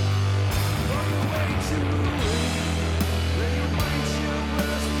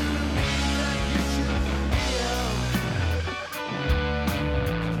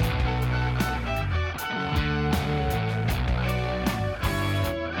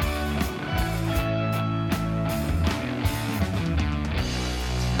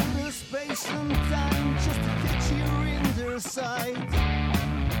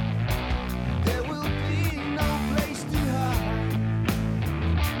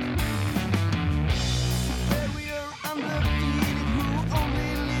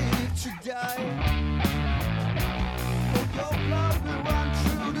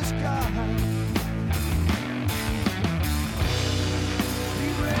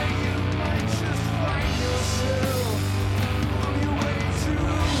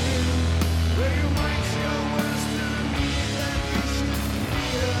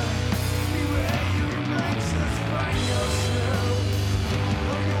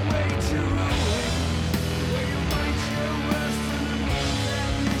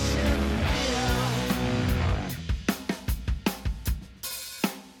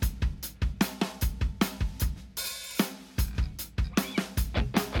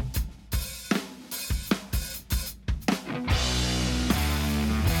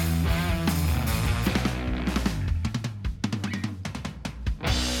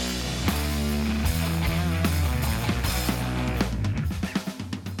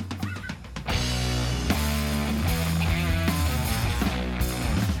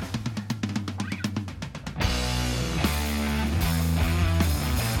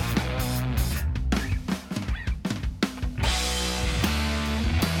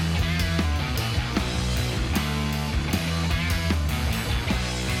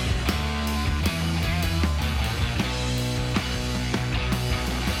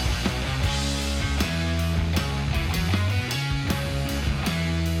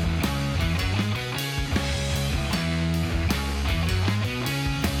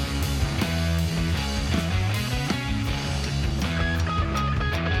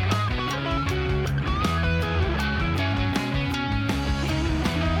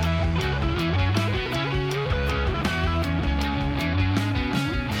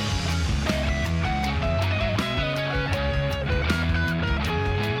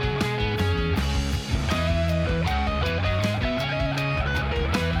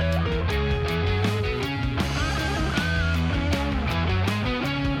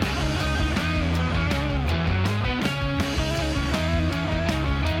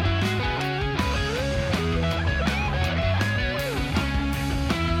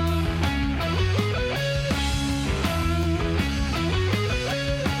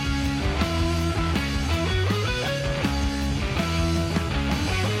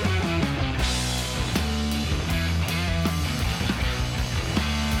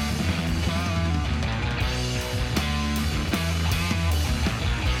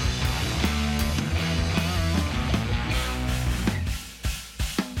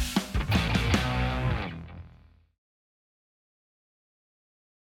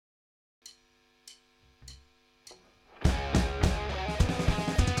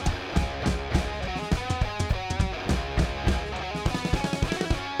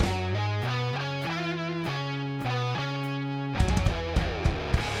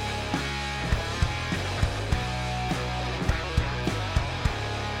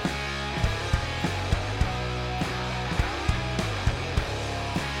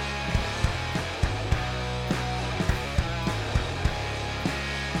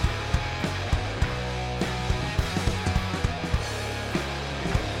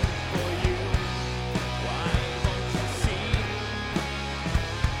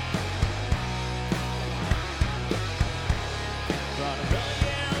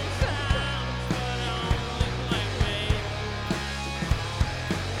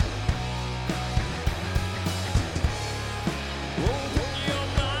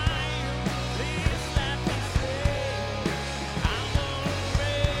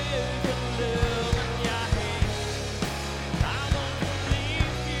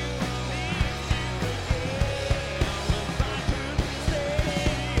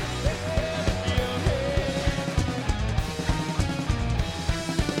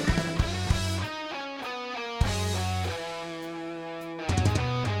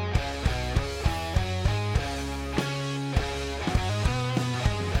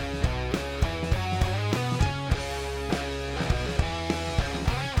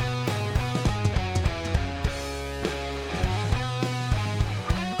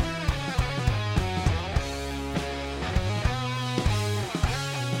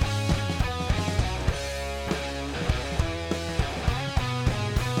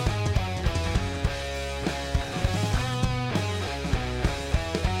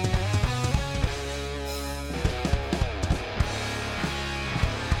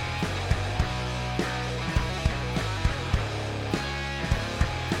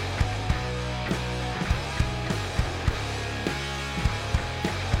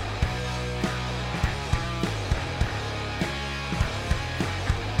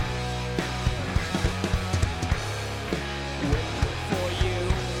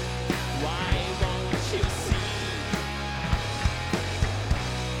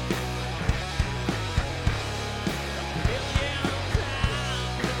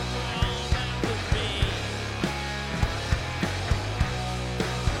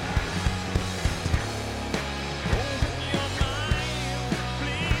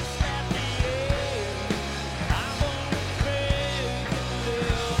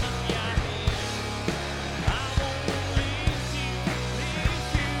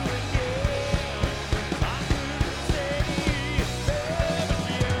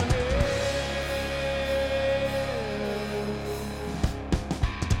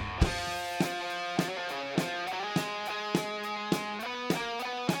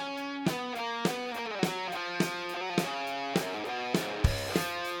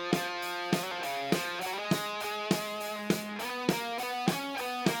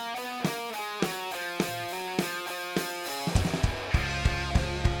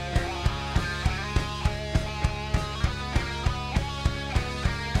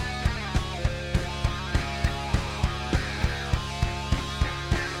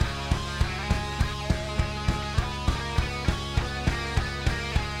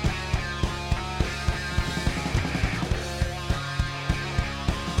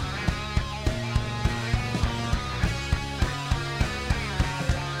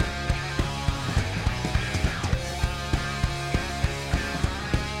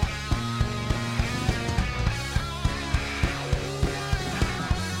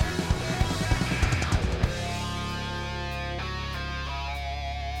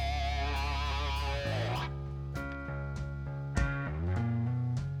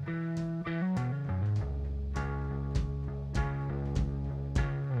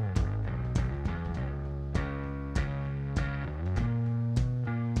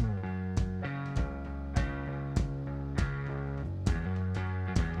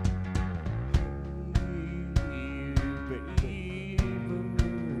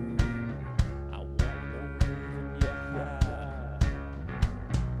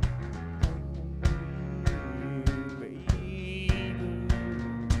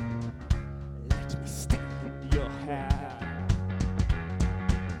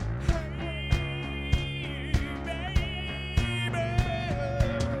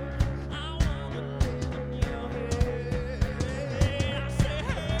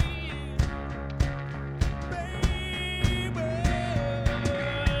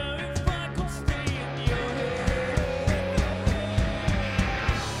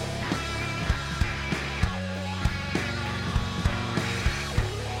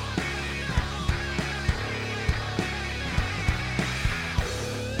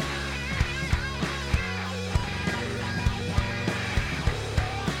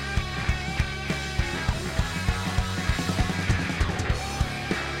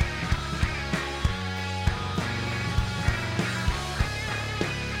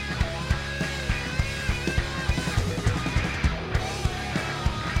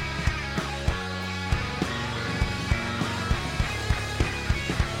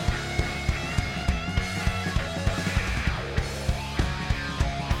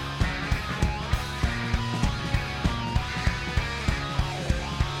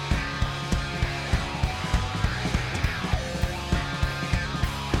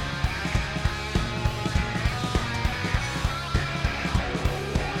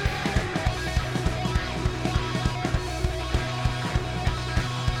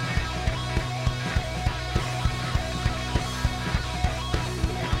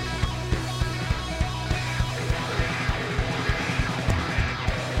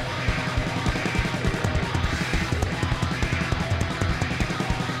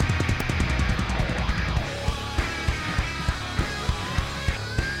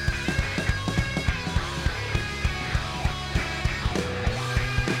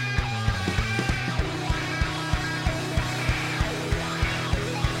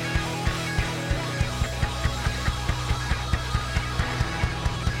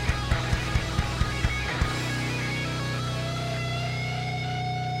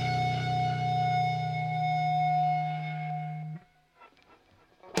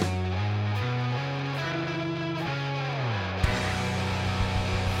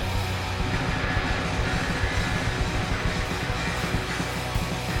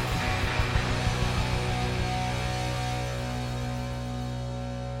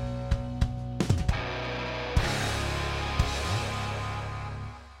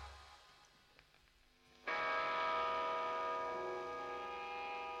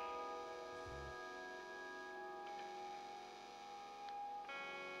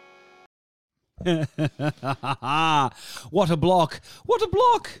What a block! What a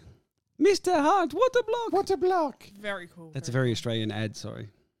block! Mr. Hunt, what a block! What a block! Very cool. That's a very Australian ad, sorry.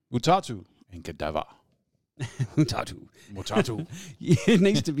 Mutatu and Cadaver. Tatu. Mutatu. It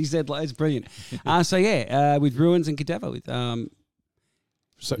needs to be said like it's brilliant. With Ruins and Cadaver, with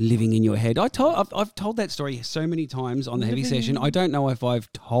So living in your head. I've told that story so many times on the heavy Living session. in- I don't know if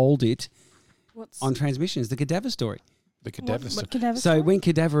I've told it What's on transmissions. The Cadaver story. the Cadaver. what Cadaver So story? when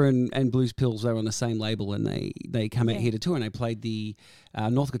Cadaver and Blues Pills were on the same label, and they come out Yeah. here to tour, and they played the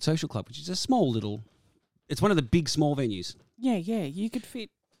Northcote Social Club, which is a small little. It's one of the big small venues. Yeah, you could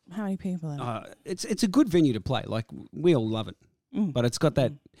fit how many people in it? It's a good venue to play. Like we all love it, Mm. but it's got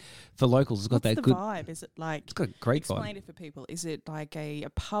that for locals. It's got What's that the good. vibe? Is it like It's got a great explain vibe. it for people? Is it like a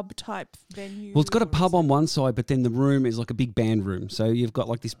pub type venue? Well, it's got a or is pub it- on one side, but then the room is like a big band room. So you've got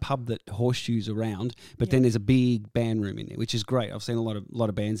like this pub that horseshoes around, but then Yeah. there's a big band room in there, which is great. I've seen a lot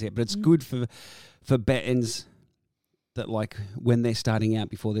of bands there, but it's Mm. good for bands that like when they're starting out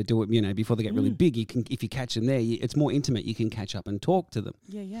before they do it, before they get really Mm. big. You can, if you catch them there, it's more intimate. You can catch up and talk to them.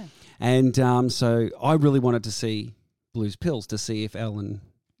 Yeah. And so I really wanted to see Blues Pills to see if Ellen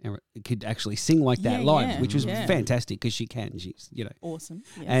could actually sing like that Yeah, live, yeah, which was yeah. fantastic because she can. She's Awesome.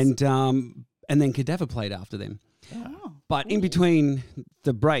 Yes. and then Cadaver played after them. Oh, But in cool. between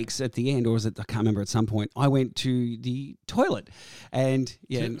the breaks at the end, or was it, I can't remember, at some point, I went to the toilet. And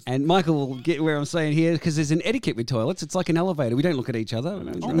and Michael will get where I'm saying here, because there's an etiquette with toilets. It's like an elevator. We don't look at each other.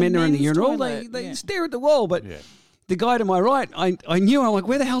 the Men are in the men's urinal. toilet, They yeah. stare at the wall. But Yeah. the guy to my right, I knew. I'm like,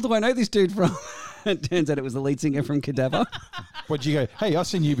 where the hell do I know this dude from? It turns out it was the lead singer from Cadaver. What'd you go? Hey, I've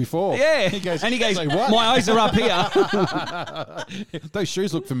seen you before. Yeah. He goes, and he goes, "Say what? my eyes are up here. Those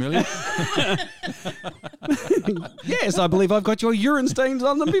shoes look familiar. Yes, I believe I've got your urine stains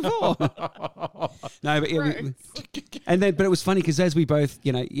on them before. No, but but it was funny because as we both,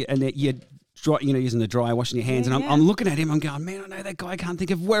 you're using the dryer, washing your hands, Yeah, and yeah. I'm looking at him. I'm going, man, I know that guy. I can't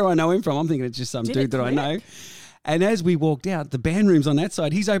think of where I know him from. I'm thinking it's just some Did dude it that I click? know. And as we walked out, the band room's on that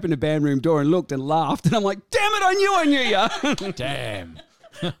side. He's opened the band room door and looked and laughed, and I'm like, damn it, I knew you. Damn.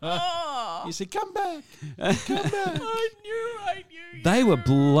 Oh, You said, come back. I knew. They were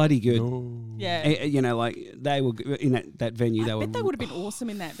bloody good. Yeah. They were in that venue. I bet they would have been awesome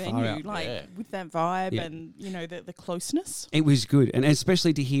in that venue, out. like Yeah. with that vibe Yeah. and the closeness. It was good, and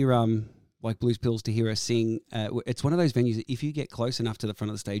especially to hear like Blues Pills, to hear her sing. It's one of those venues that if you get close enough to the front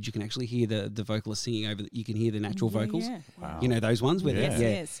of the stage, you can actually hear the vocalist singing over. You can hear the natural Yeah, vocals. yeah. Wow. You know those ones where Yeah.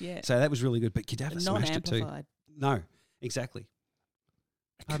 they Yes. So that was really good. But Cadaver Not smashed it too. amplified. No, exactly.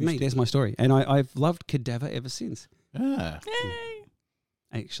 Pardon me. There's my story, and I've loved Cadaver ever since. Ah. Yay.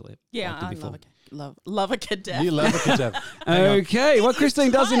 Actually, Yeah, liked it I before. love a cadet. You love a Cadaver. Hang on. Okay, what Christine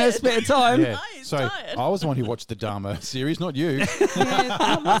does in her tired. spare time. Yeah. He's So tired. I was the one who watched the Dharma series, not you. Yeah, it's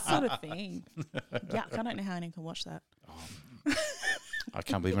not my sort of thing. Yeah, I don't know how anyone can watch that. I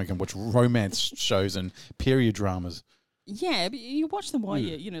can't believe I can watch romance shows and period dramas. Yeah, but you watch them while Hmm.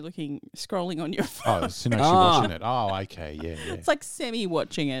 you're scrolling on your phone. Oh, so now she's Ah. watching it. Oh, okay, yeah. It's like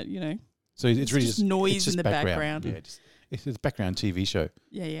semi-watching it, So it's really just just noise it's in just the background. Yeah, it's a background TV show.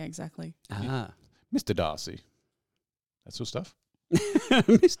 Yeah, exactly. Ah, Mr. Darcy. That sort of stuff.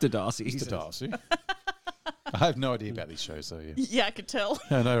 Mr. Darcy. he Mr. says. Darcy. I have no idea about these shows, so yeah. Yeah, I could tell.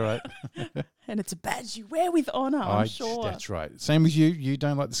 I know, right? And it's a badge you wear with honour, I'm sure. That's right. Same with you. You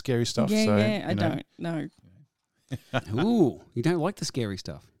don't like the scary stuff. Yeah, so, yeah, I you know. don't. No. Ooh, you don't like the scary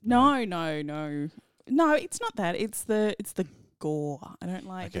stuff. No, it's not that. It's the gore. I don't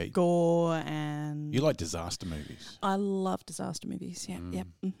like Okay. the gore, and You like disaster movies. I love disaster movies. Yeah, Mm. yep.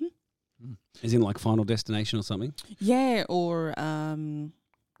 hmm As in like Final Destination or something. Yeah, or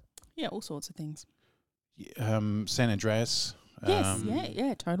all sorts of things. San Andreas. Yes,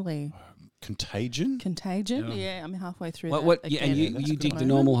 yeah, totally. Contagion. Contagion. Yeah. Yeah, I'm halfway through. What? That Yeah, and again you at dig the the moment.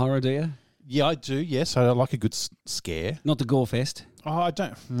 normal horror, do you? Yeah, I do. Yes, I like a good scare. Not the gore fest. Oh, I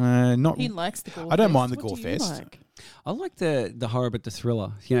don't. Not. He likes the gore. I don't fest. mind the What gore do you fest. like? I like the horror, but the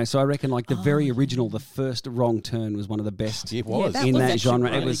thriller. So I reckon like the very original, the first Wrong Turn was one of the best It was. that in was that actually genre.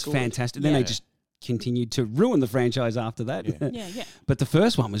 It really was good. fantastic. Then they Yeah. just continued to ruin the franchise after that. Yeah. Yeah. But the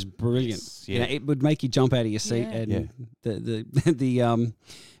first one was brilliant. Yes, yeah. It would make you jump out of your seat, Yeah. and Yeah. the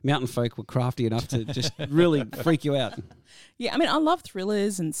mountain folk were crafty enough to just really freak you out. Yeah, I mean, I love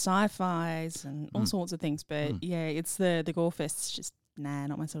thrillers and sci-fis and Mm. all sorts of things, but yeah, it's the gore fest. It's just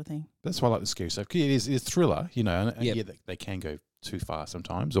not my sort of thing. That's why I like the scary stuff. 'Cause it's a thriller, and Yep. yeah, they can go too far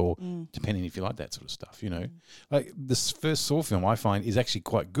sometimes, or depending if you like that sort of stuff. Like this first Saw film, I find is actually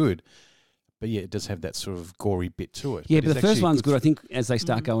quite good, but yeah, it does have that sort of gory bit to it. Yeah, but it's the first actually one's good. I f- think as they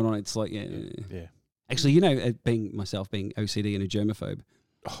start going on, it's like Yeah. Actually, being OCD and a germaphobe,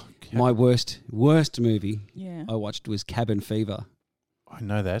 My worst movie Yeah. I watched was Cabin Fever, I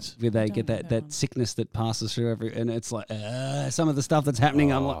know that. where they don't get know that, that one. sickness that passes through and it's like some of the stuff that's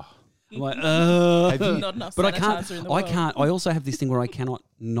happening. I'm like, Oh. Have you- Not enough but I can't. sanitizer in the I world. can't. I also have this thing where I cannot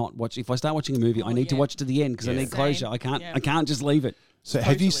not watch. If I start watching a movie, I Oh, need to yeah. watch to the end because I Yeah. need closure. Same. I can't. Yeah. I can't just leave it. So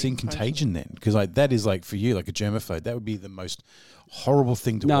have you Totally, seen totally. Contagion then? Because like that is like for you like a germaphobe. That would be the most horrible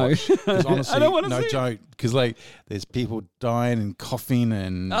thing to No. watch. 'Cause honestly, I don't wanna no, see it. don't. Because like there's people dying and coughing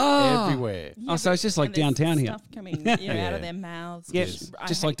and Oh. everywhere. Oh, so it's just like and there's downtown here. Stuff coming out Yeah. of their mouths. Yeah, which I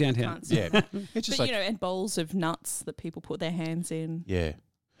just hate, like downtown. can't see Yeah, that. it's just But like and bowls of nuts that people put their hands in. yeah.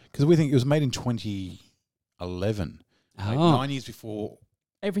 Because we think it was made in 2011, like Oh. 9 years before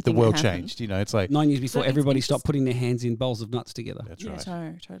the Everything world that happened. changed. You know, it's like 9 years before it's everybody stopped interest- putting their hands in bowls of nuts together. that's Yeah,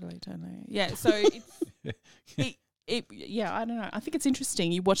 right. totally. Yeah, so yeah, I don't know. I think it's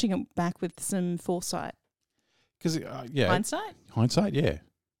interesting. You're watching it back with some foresight. Because yeah, Hindsight? yeah.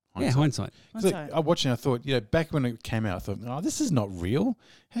 Yeah, hindsight. So I watched it and I thought, back when it came out, I thought, oh, this is not real.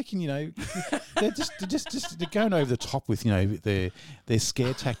 How can, they're they're going over the top with, their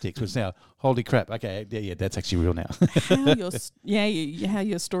scare tactics, which now, holy crap, okay, yeah, that's actually real now. How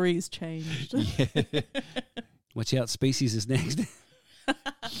your story has changed. Watch out, Species is next.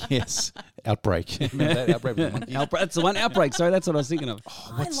 Yes. Outbreak. Remember that outbreak with the monkey? That's the one. Outbreak. Sorry, that's what I was thinking of.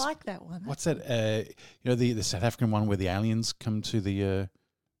 I like that one. What's that? The South African one where the aliens come to the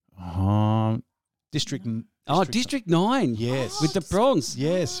District. Oh, District 9. Yes. With the prawns.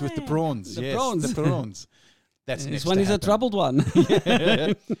 Yes, with the prawns. The yes, prawns. the prawns. That's This next one to is a happen. troubled one.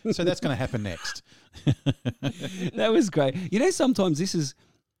 So that's going to happen next. That was great. Sometimes this is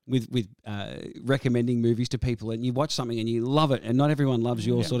with recommending movies to people, and you watch something and you love it, and not everyone loves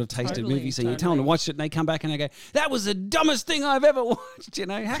your Yeah. sort of taste Totally, of movies. So you tell them to watch it, and they come back and they go, "That was the dumbest thing I've ever watched."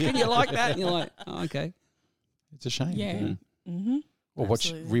 How can you like that? And you're like, "Oh, okay." It's a shame. Yeah. Mm-hmm. Or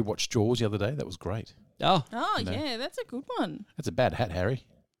Absolutely. rewatched Jaws the other day. That was great. Oh, Oh, No. yeah, that's a good one. That's a bad hat, Harry.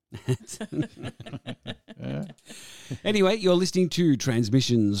 anyway, you're listening to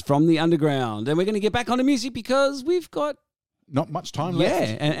Transmissions from the Underground, and we're going to get back onto music because we've got Not much time yeah,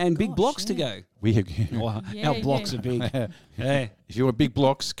 left. and big Gosh, blocks to yeah. go. We have, Oh, Yeah, our blocks yeah. are big. Yeah. if you want big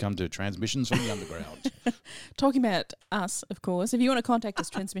blocks, come to Transmissions from the Underground. Talking about us, of course. If you want to contact us,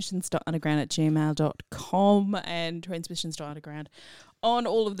 transmissions.underground@gmail.com and transmissions.underground on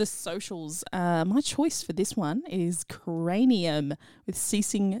all of the socials. My choice for this one is Cranium with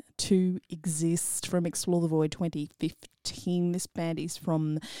Ceasing to Exist from Explore the Void 2015. This band is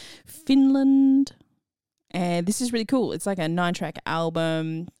from Finland. And this is really cool. It's like a 9-track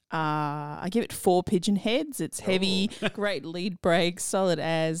album. I give it 4 pigeon heads. It's heavy, great lead breaks, solid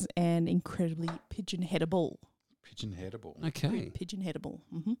as, and incredibly pigeon headable. Pigeon Headable. Okay. Pigeon headable.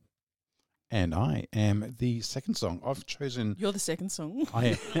 Mm-hmm. And I am the second song. I've chosen. You're the second song.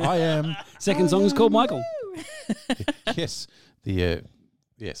 I am. Second song is called Michael. Yes. Yes.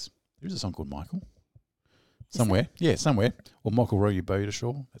 There is a song called Michael. Somewhere. Yeah, somewhere. Or Michael Row Your Boat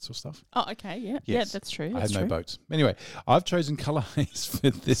Ashore, that sort of stuff. Oh, okay. Yeah. Yeah, Yes. that's true. I That's have true. no boats. Anyway, I've chosen Colour Haze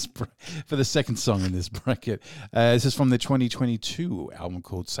for the second song in this bracket. This is from the 2022 album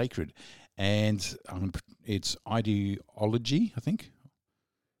called Sacred, and it's Ideology, I think,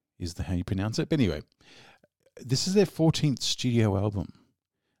 is how you pronounce it. But anyway, this is their 14th studio album.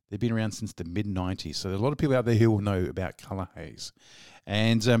 They've been around since the mid-90s, so there are a lot of people out there who will know about Colour Haze.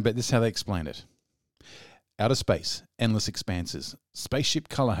 And but this is how they explain it. Outer space, endless expanses. Spaceship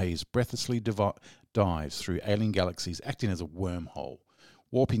Colour Haze breathlessly dives through alien galaxies, acting as a wormhole,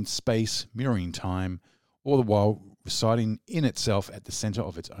 warping space, mirroring time, all the while residing in itself at the centre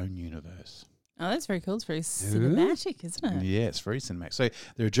of its own universe. Oh, that's very cool. It's very cinematic, isn't it? Yeah, it's very cinematic. So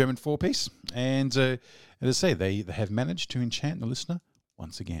they're a German 4-piece, and as I say, they have managed to enchant the listener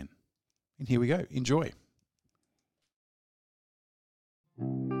once again. And here we go. Enjoy.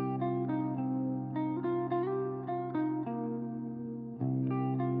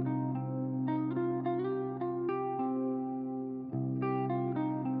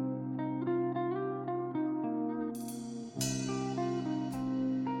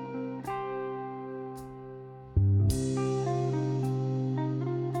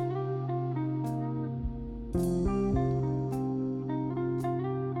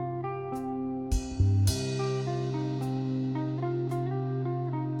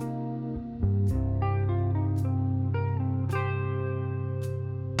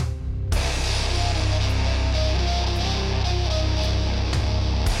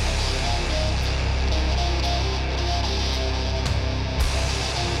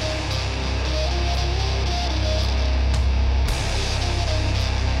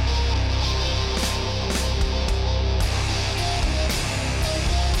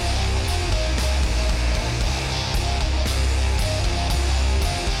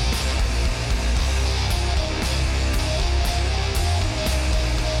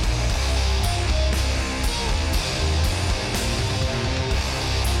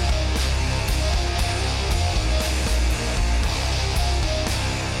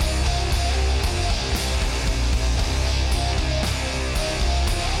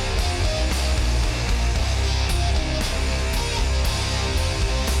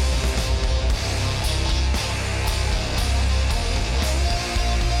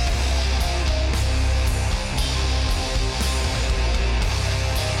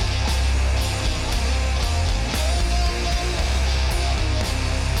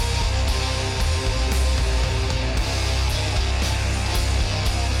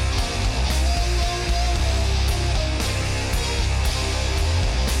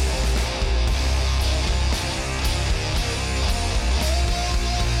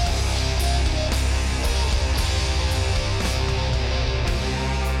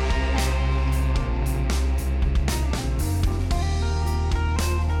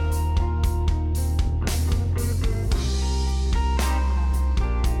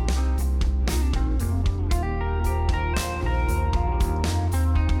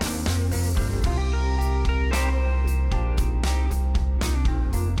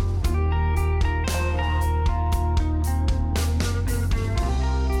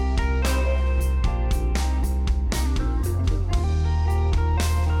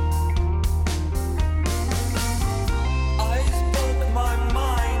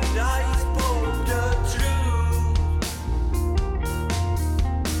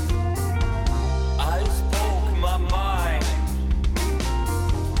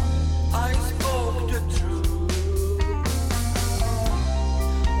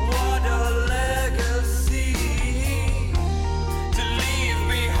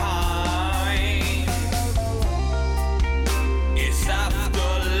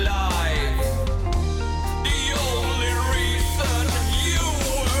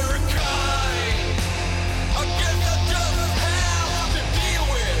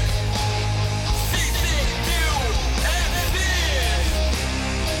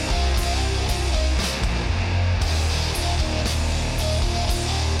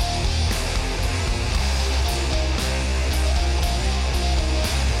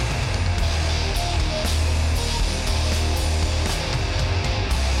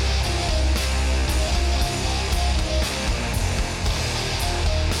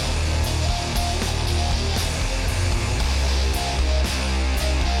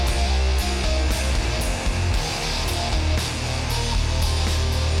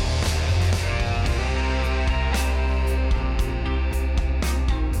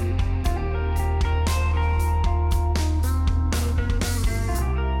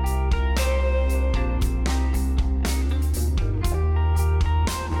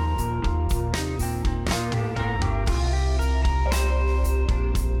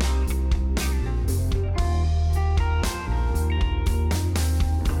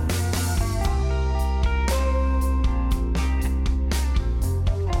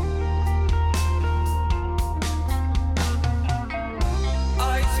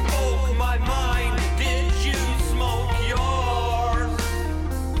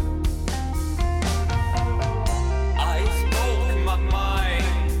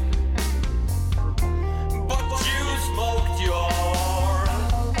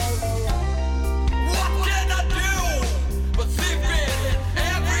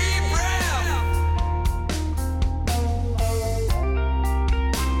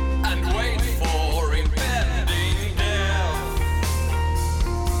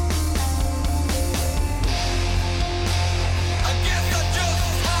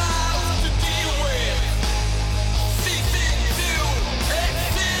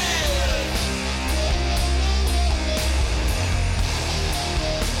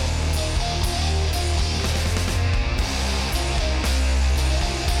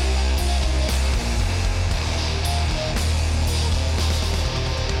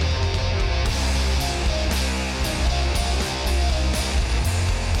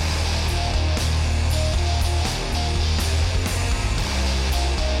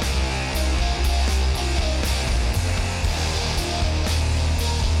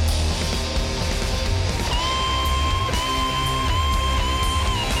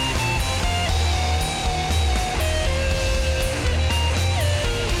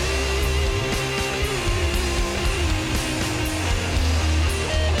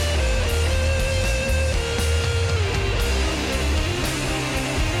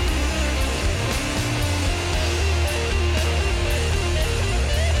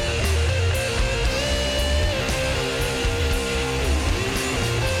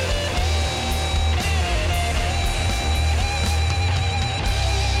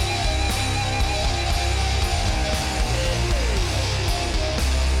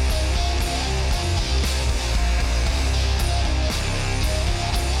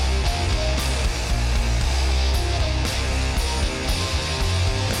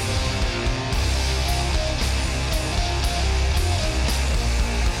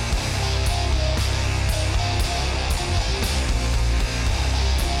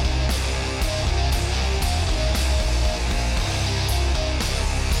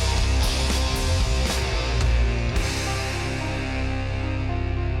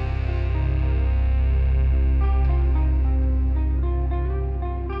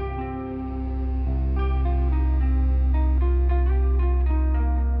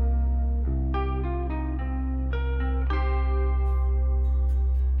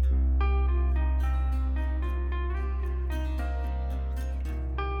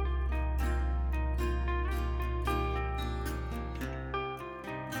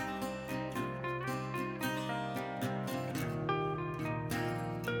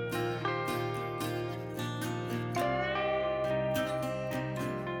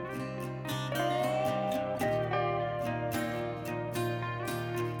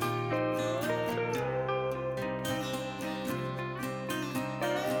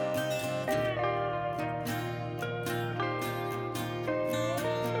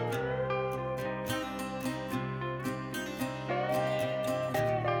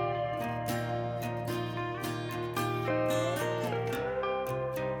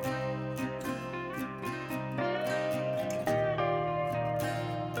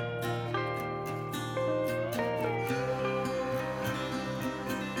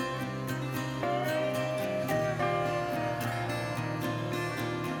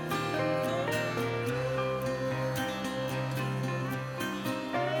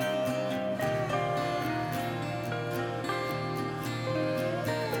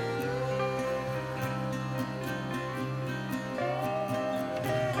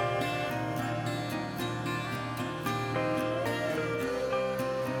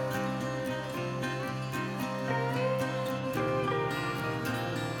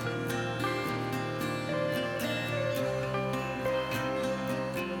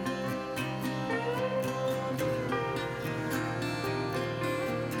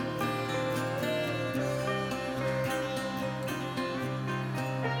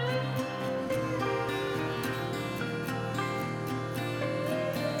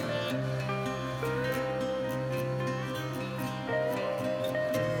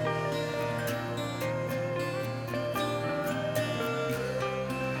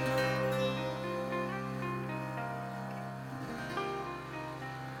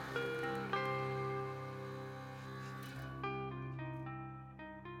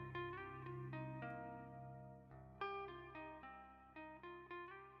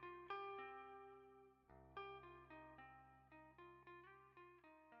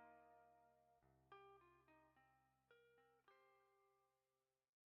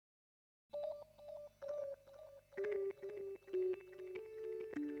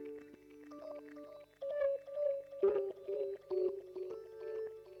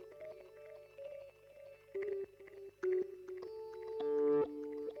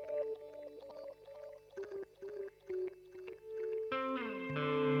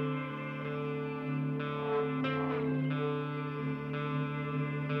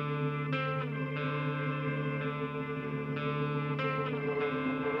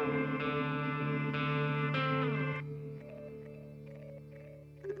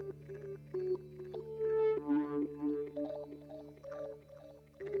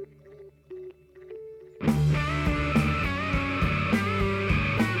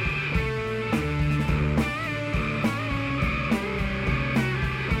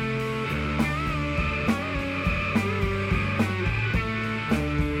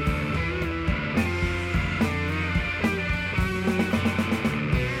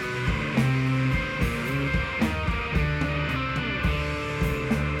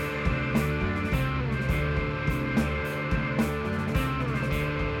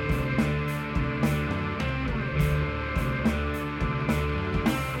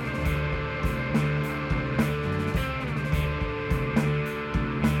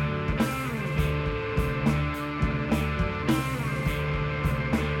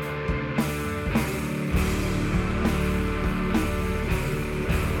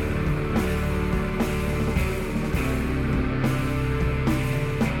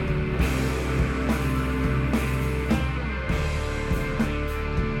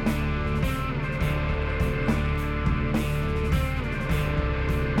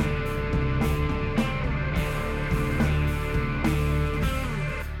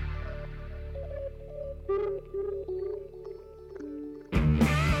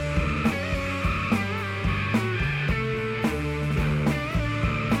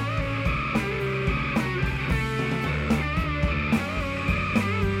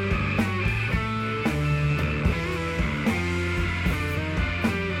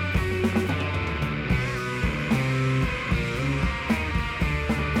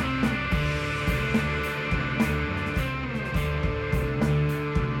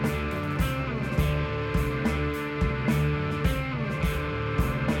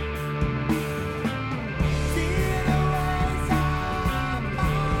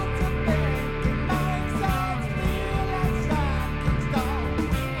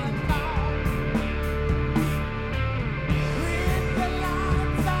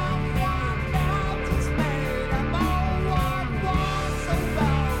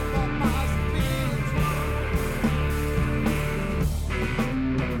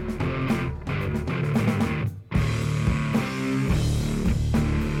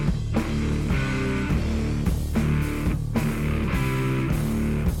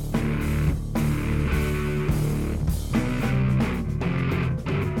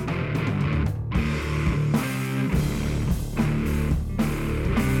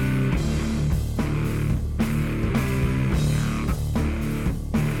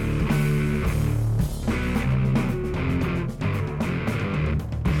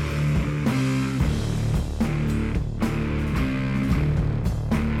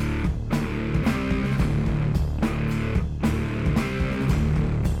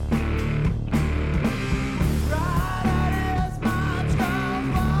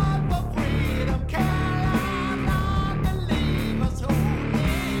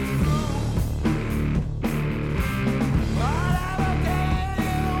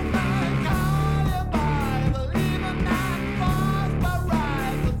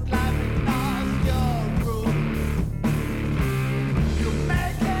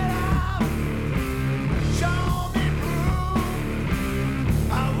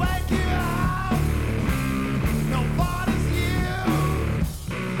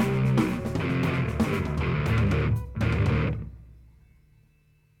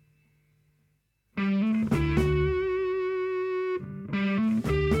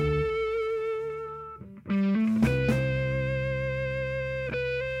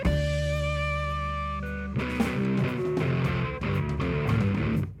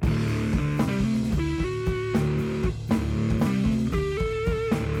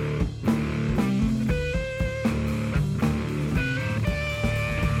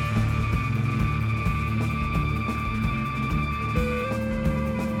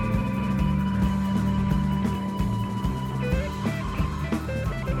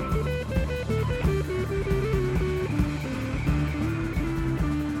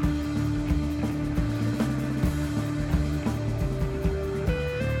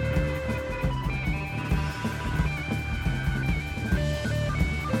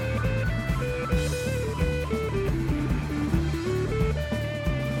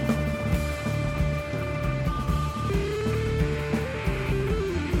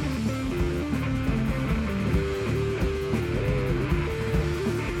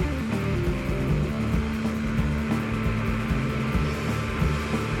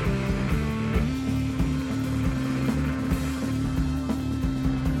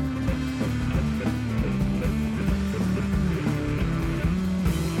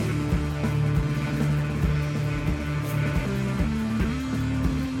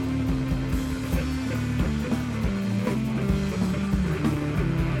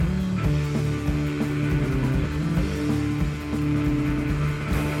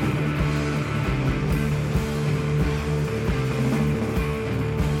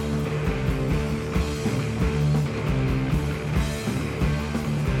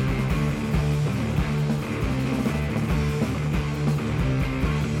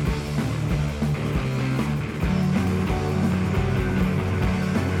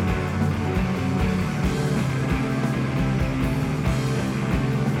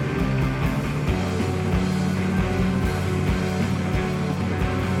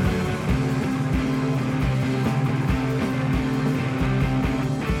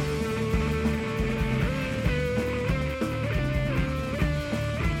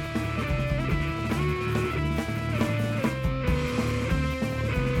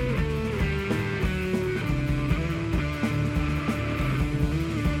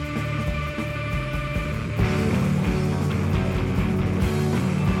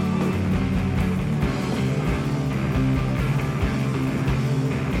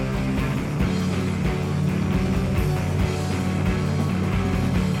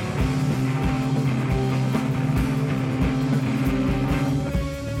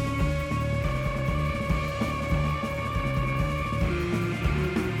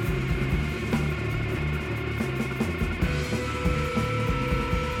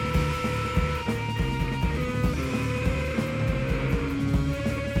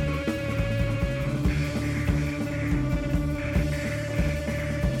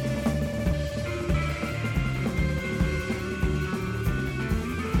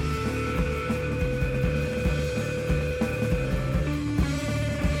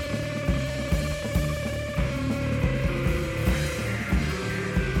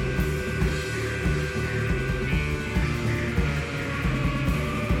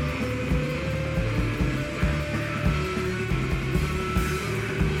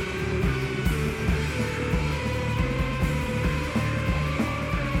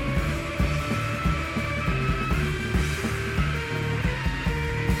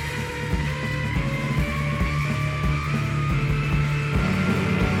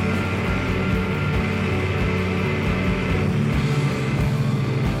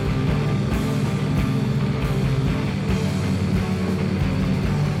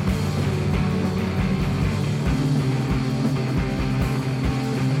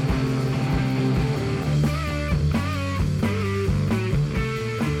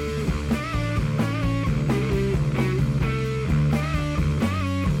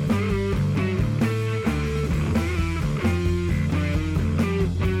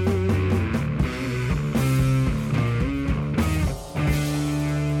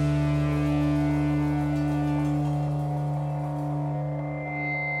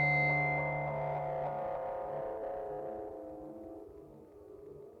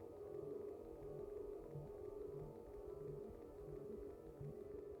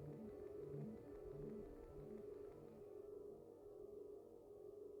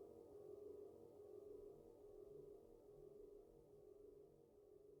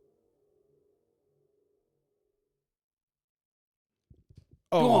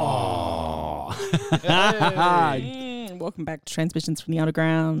 Oh. Welcome back to Transmissions from the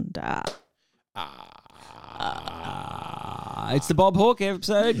Underground. It's the Bob Hawke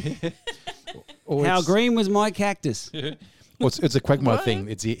episode. Or How it's- green was my cactus? Well, it's a Quagmire thing.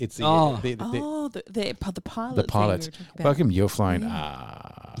 It's the Oh. the The pilot. the pilot. Thing we were talking about. Welcome, you're flying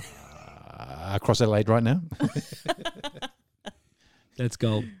across Adelaide right now. That's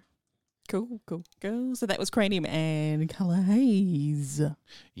gold. Cool. So that was Cranium and Colour Haze.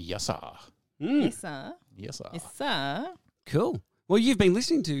 Yes, sir. Yes, sir. Yes, sir. Yes, sir. Cool. Well, you've been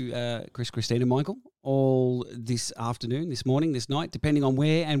listening to Christina, Michael, all this afternoon, this morning, this night, depending on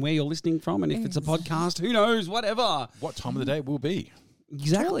where you're listening from, and if it's a podcast, who knows, whatever. What time of the day it will be?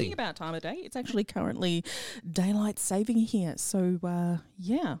 Exactly. Talking about time of day, it's actually currently daylight saving here. So,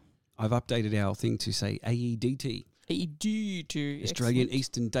 yeah. I've updated our thing to say AEDT, AEDT. Australian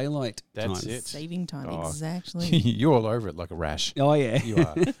Eastern Daylight That's Time. it. Saving time, Oh. exactly. You're all over it like a rash. Oh, yeah. You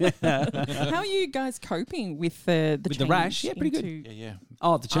are. How are you guys coping with the With the rash? change Yeah, pretty good. into- Yeah.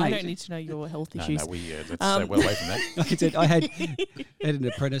 Oh, the change. I don't need to know your health No, issues. no, let's stay well away from that. Like I said, I had an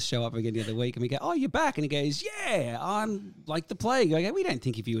apprentice show up again the other week, and we go, "Oh, you're back," and he goes, "Yeah, I'm like the plague." I go, "We don't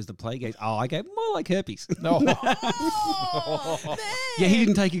think of you as the plague." He goes, "Oh," I go, "More like herpes." No. Yeah, he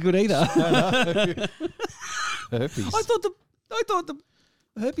didn't take it good either. Herpes. I thought the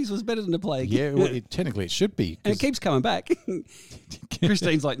herpes was better than the plague. Yeah, well, technically it should be. and it 'cause- keeps coming back.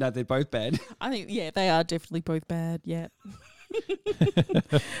 Christine's like, "No, they're both bad." I think, yeah, they are definitely both bad, yeah.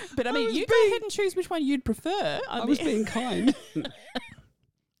 But I mean, was you go ahead and choose which one you'd prefer. I was being kind.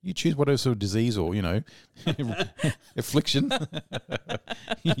 You choose whatever sort of disease or, affliction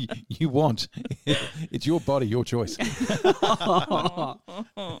you want. It's your body, your choice. You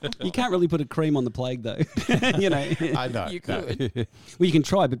can't really put a cream on the plague, though. I know. You no. could. Well, you can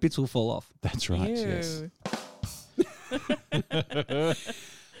try, but bits will fall off. That's right, yes.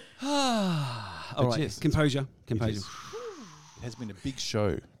 All right, yes, composure. It has been a big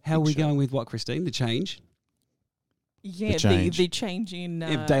show. How are Big we show. going with what, Christine? The change? Yeah, change. the change in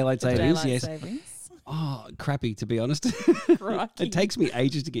If daylight savings, yes. savings. Oh, crappy, to be honest. Crikey. It takes me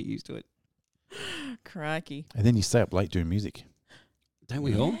ages to get used to it. Crikey. And then you stay up late doing music. Don't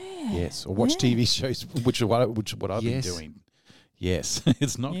we all? Yes. Or watch TV shows, which is what I've Yes. been doing. Yes.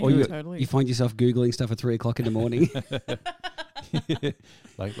 It's not Yeah, Or you, totally. you find yourself Googling stuff at 3 o'clock in the morning.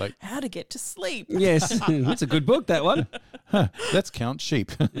 like How to get to sleep. Yes. That's a good book, that one. let's count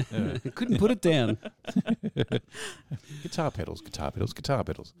sheep. Couldn't put it down. Guitar pedals.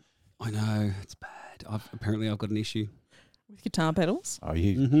 I know. It's bad. Apparently I've got an issue. With guitar pedals. Oh,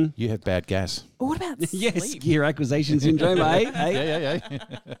 you have bad gas. But what about Yes, sleep? gear acquisition syndrome, eh? Hey? Yeah.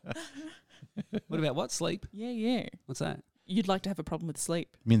 What about what? Sleep? Yeah. What's that? You'd like to have a problem with sleep.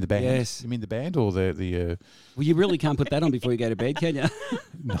 You mean the band? Yes. You mean the band or the Well, you really can't put that on before you go to bed, can you?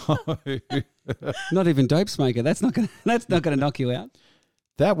 no. Not even Dope Smoker. That's not gonna knock you out.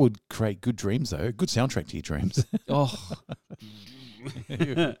 That would create good dreams though. Good soundtrack to your dreams. Oh,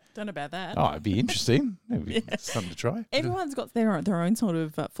 Don't know about that. Oh, it'd be interesting. It'd be something to try. Everyone's got their own sort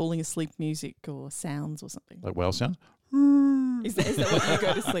of falling asleep music or sounds or something. Like whale sounds. Is that what you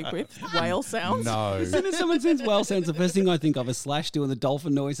go to sleep with? Whale sounds? No. as soon as someone says "well" sounds, the first thing I think of is Slash doing the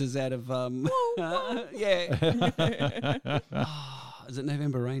dolphin noises out of yeah. Oh, is it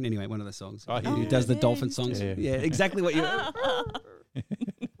November Rain? Anyway, one of the songs. Oh, Who yeah. does the Yeah. dolphin songs? Yeah. Yeah, exactly what you.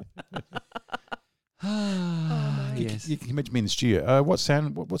 Yes. You can imagine me in the studio. What's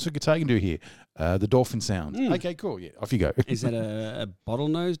the guitar you can do here? The dolphin sound. Mm. Okay, cool. Yeah, off you go. Is that a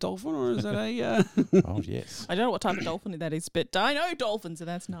bottlenose dolphin or is that a? Oh yes. I don't know what type of dolphin that is, but I know dolphins, and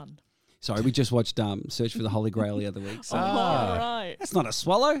that's none. Sorry, we just watched Search for the Holy Grail the other week. So. Ah. All right. That's not a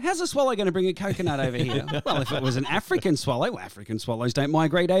swallow. How's a swallow going to bring a coconut over here? Well, if it was an African swallow, African swallows don't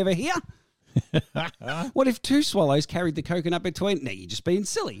migrate over here. What if two swallows carried the coconut between? No, you're just being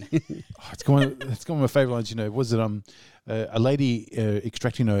silly. It's one of my favourite lines. Was it a lady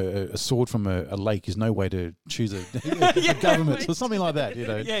extracting a sword from a lake is no way to choose a government or something like that.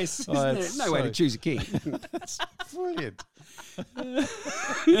 Yes, Oh, isn't it's it? No way to so- choose a king. Brilliant.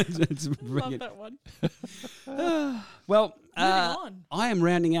 It's Love brilliant. that one. Well, Moving on. I am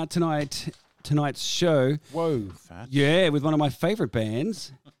rounding out tonight's show. Whoa, fat. Yeah, with one of my favourite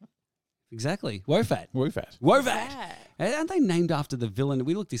bands. Exactly, Wofat. Whoa, fat. Wofat. Aren't they named after the villain?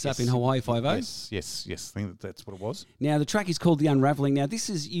 We looked this up in Hawaii Five-0. Yes. I think that's what it was. Now, the track is called The Unraveling. Now, this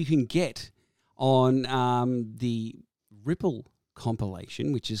is, you can get on the Ripple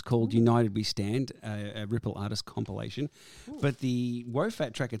compilation, which is called United We Stand, a Ripple artist compilation. But the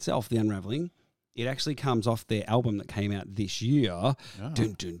Wofat track itself, The Unraveling, it actually comes off their album that came out this year,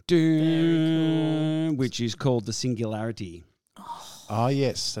 dun, dun, dun, which is called The Singularity. Oh,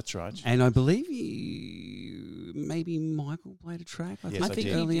 yes, that's right. And I believe maybe Michael played a track. Yes, I I think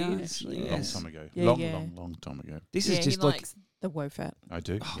did. early He on. did, actually. Long Yes. time ago. Yeah, long, yeah. long time ago. This Yeah, is just he like likes the WOFAT. I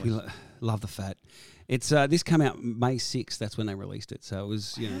do. oh, yes. we love the fat. It's this came out May 6th. That's when they released it. So it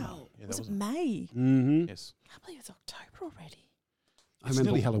was Yeah, that Was was it May? Mm-hmm. Yes. I can't believe it's October already. I It's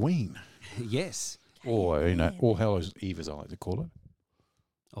remember. nearly Halloween. Yes. Or, you know, Man. All Hallows Eve, as I like to call it.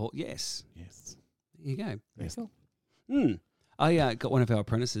 Oh yes. Yes. There you go. Yes. Cool. I got one of our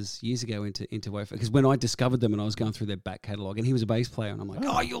apprentices years ago into WOFA because when I discovered them and I was going through their back catalogue and he was a bass player and I'm like,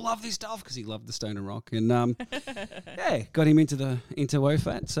 oh, you'll love this stuff because he loved the Stone and Rock and yeah, got him into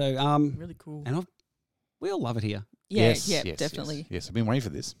WOFAT. So Really cool. and we all love it here. Yeah, Yes, yeah, yes, definitely. Yes, yes, I've been waiting for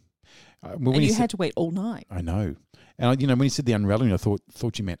this. When And you said- had to wait all night. I know. And, you know, when you said the unraveling, I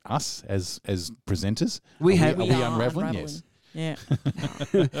thought you meant us as presenters. We Are have Are we unraveling? Yes. Yeah.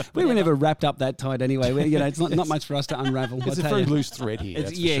 we were never wrapped up that tight anyway. It's not much for us to unravel. It's I'll a tell very you. loose thread here. It's-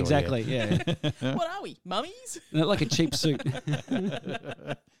 that's for yeah, sure, exactly. Yeah, What are we? Mummies? like a cheap suit,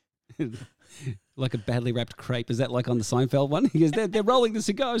 like a badly wrapped crepe. Is that like on the Seinfeld one? He goes, they're rolling the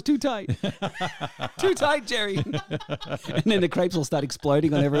cigars too tight, too tight, Jerry. And then the crepes will start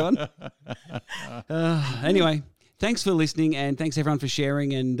exploding on everyone. Anyway, thanks for listening and thanks everyone for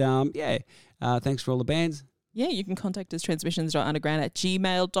sharing and thanks for all the bands. Yeah, you can contact us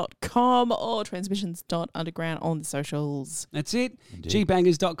transmissions.underground@gmail.com or transmissions.underground on the socials. That's it. Indeed.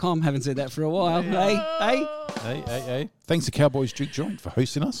 gbangers.com. Haven't said that for a while. Hey. Hey. Thanks to Cowboy Street Joint for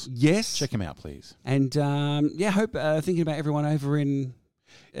hosting us. Yes. Check him out, please. And hope thinking about everyone over in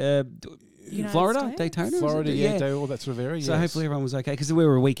Florida, States? Daytona, is it? Florida, yeah, all that sort of area. So yes. hopefully everyone was okay because we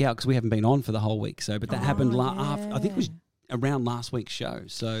were a week out because we haven't been on for the whole week. So, but that happened after. I think it was around last week's show.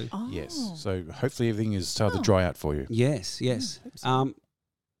 So Oh. Yes. So hopefully everything is started to dry out for you. yes.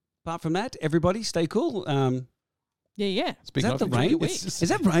 Apart from that, everybody stay cool. Yeah. Is Speaking that of the enjoy rain? your week. Is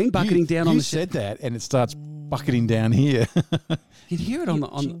that rain bucketing down on you the show? said that, and it starts bucketing down here. You can hear it on the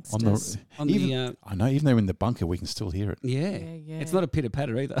even, I know, even though we're in the bunker, we can still hear it. yeah. Yeah. It's not a pitter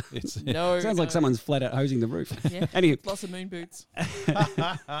patter either. It's No. Sounds like someone's flat out hosing the roof. Yeah. Anyway, Lots of moon boots.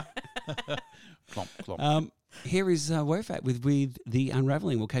 clomp, clomp. here is WOFAT with The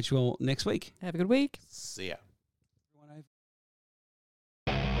Unraveling. We'll catch you all next week. Have a good week. See ya.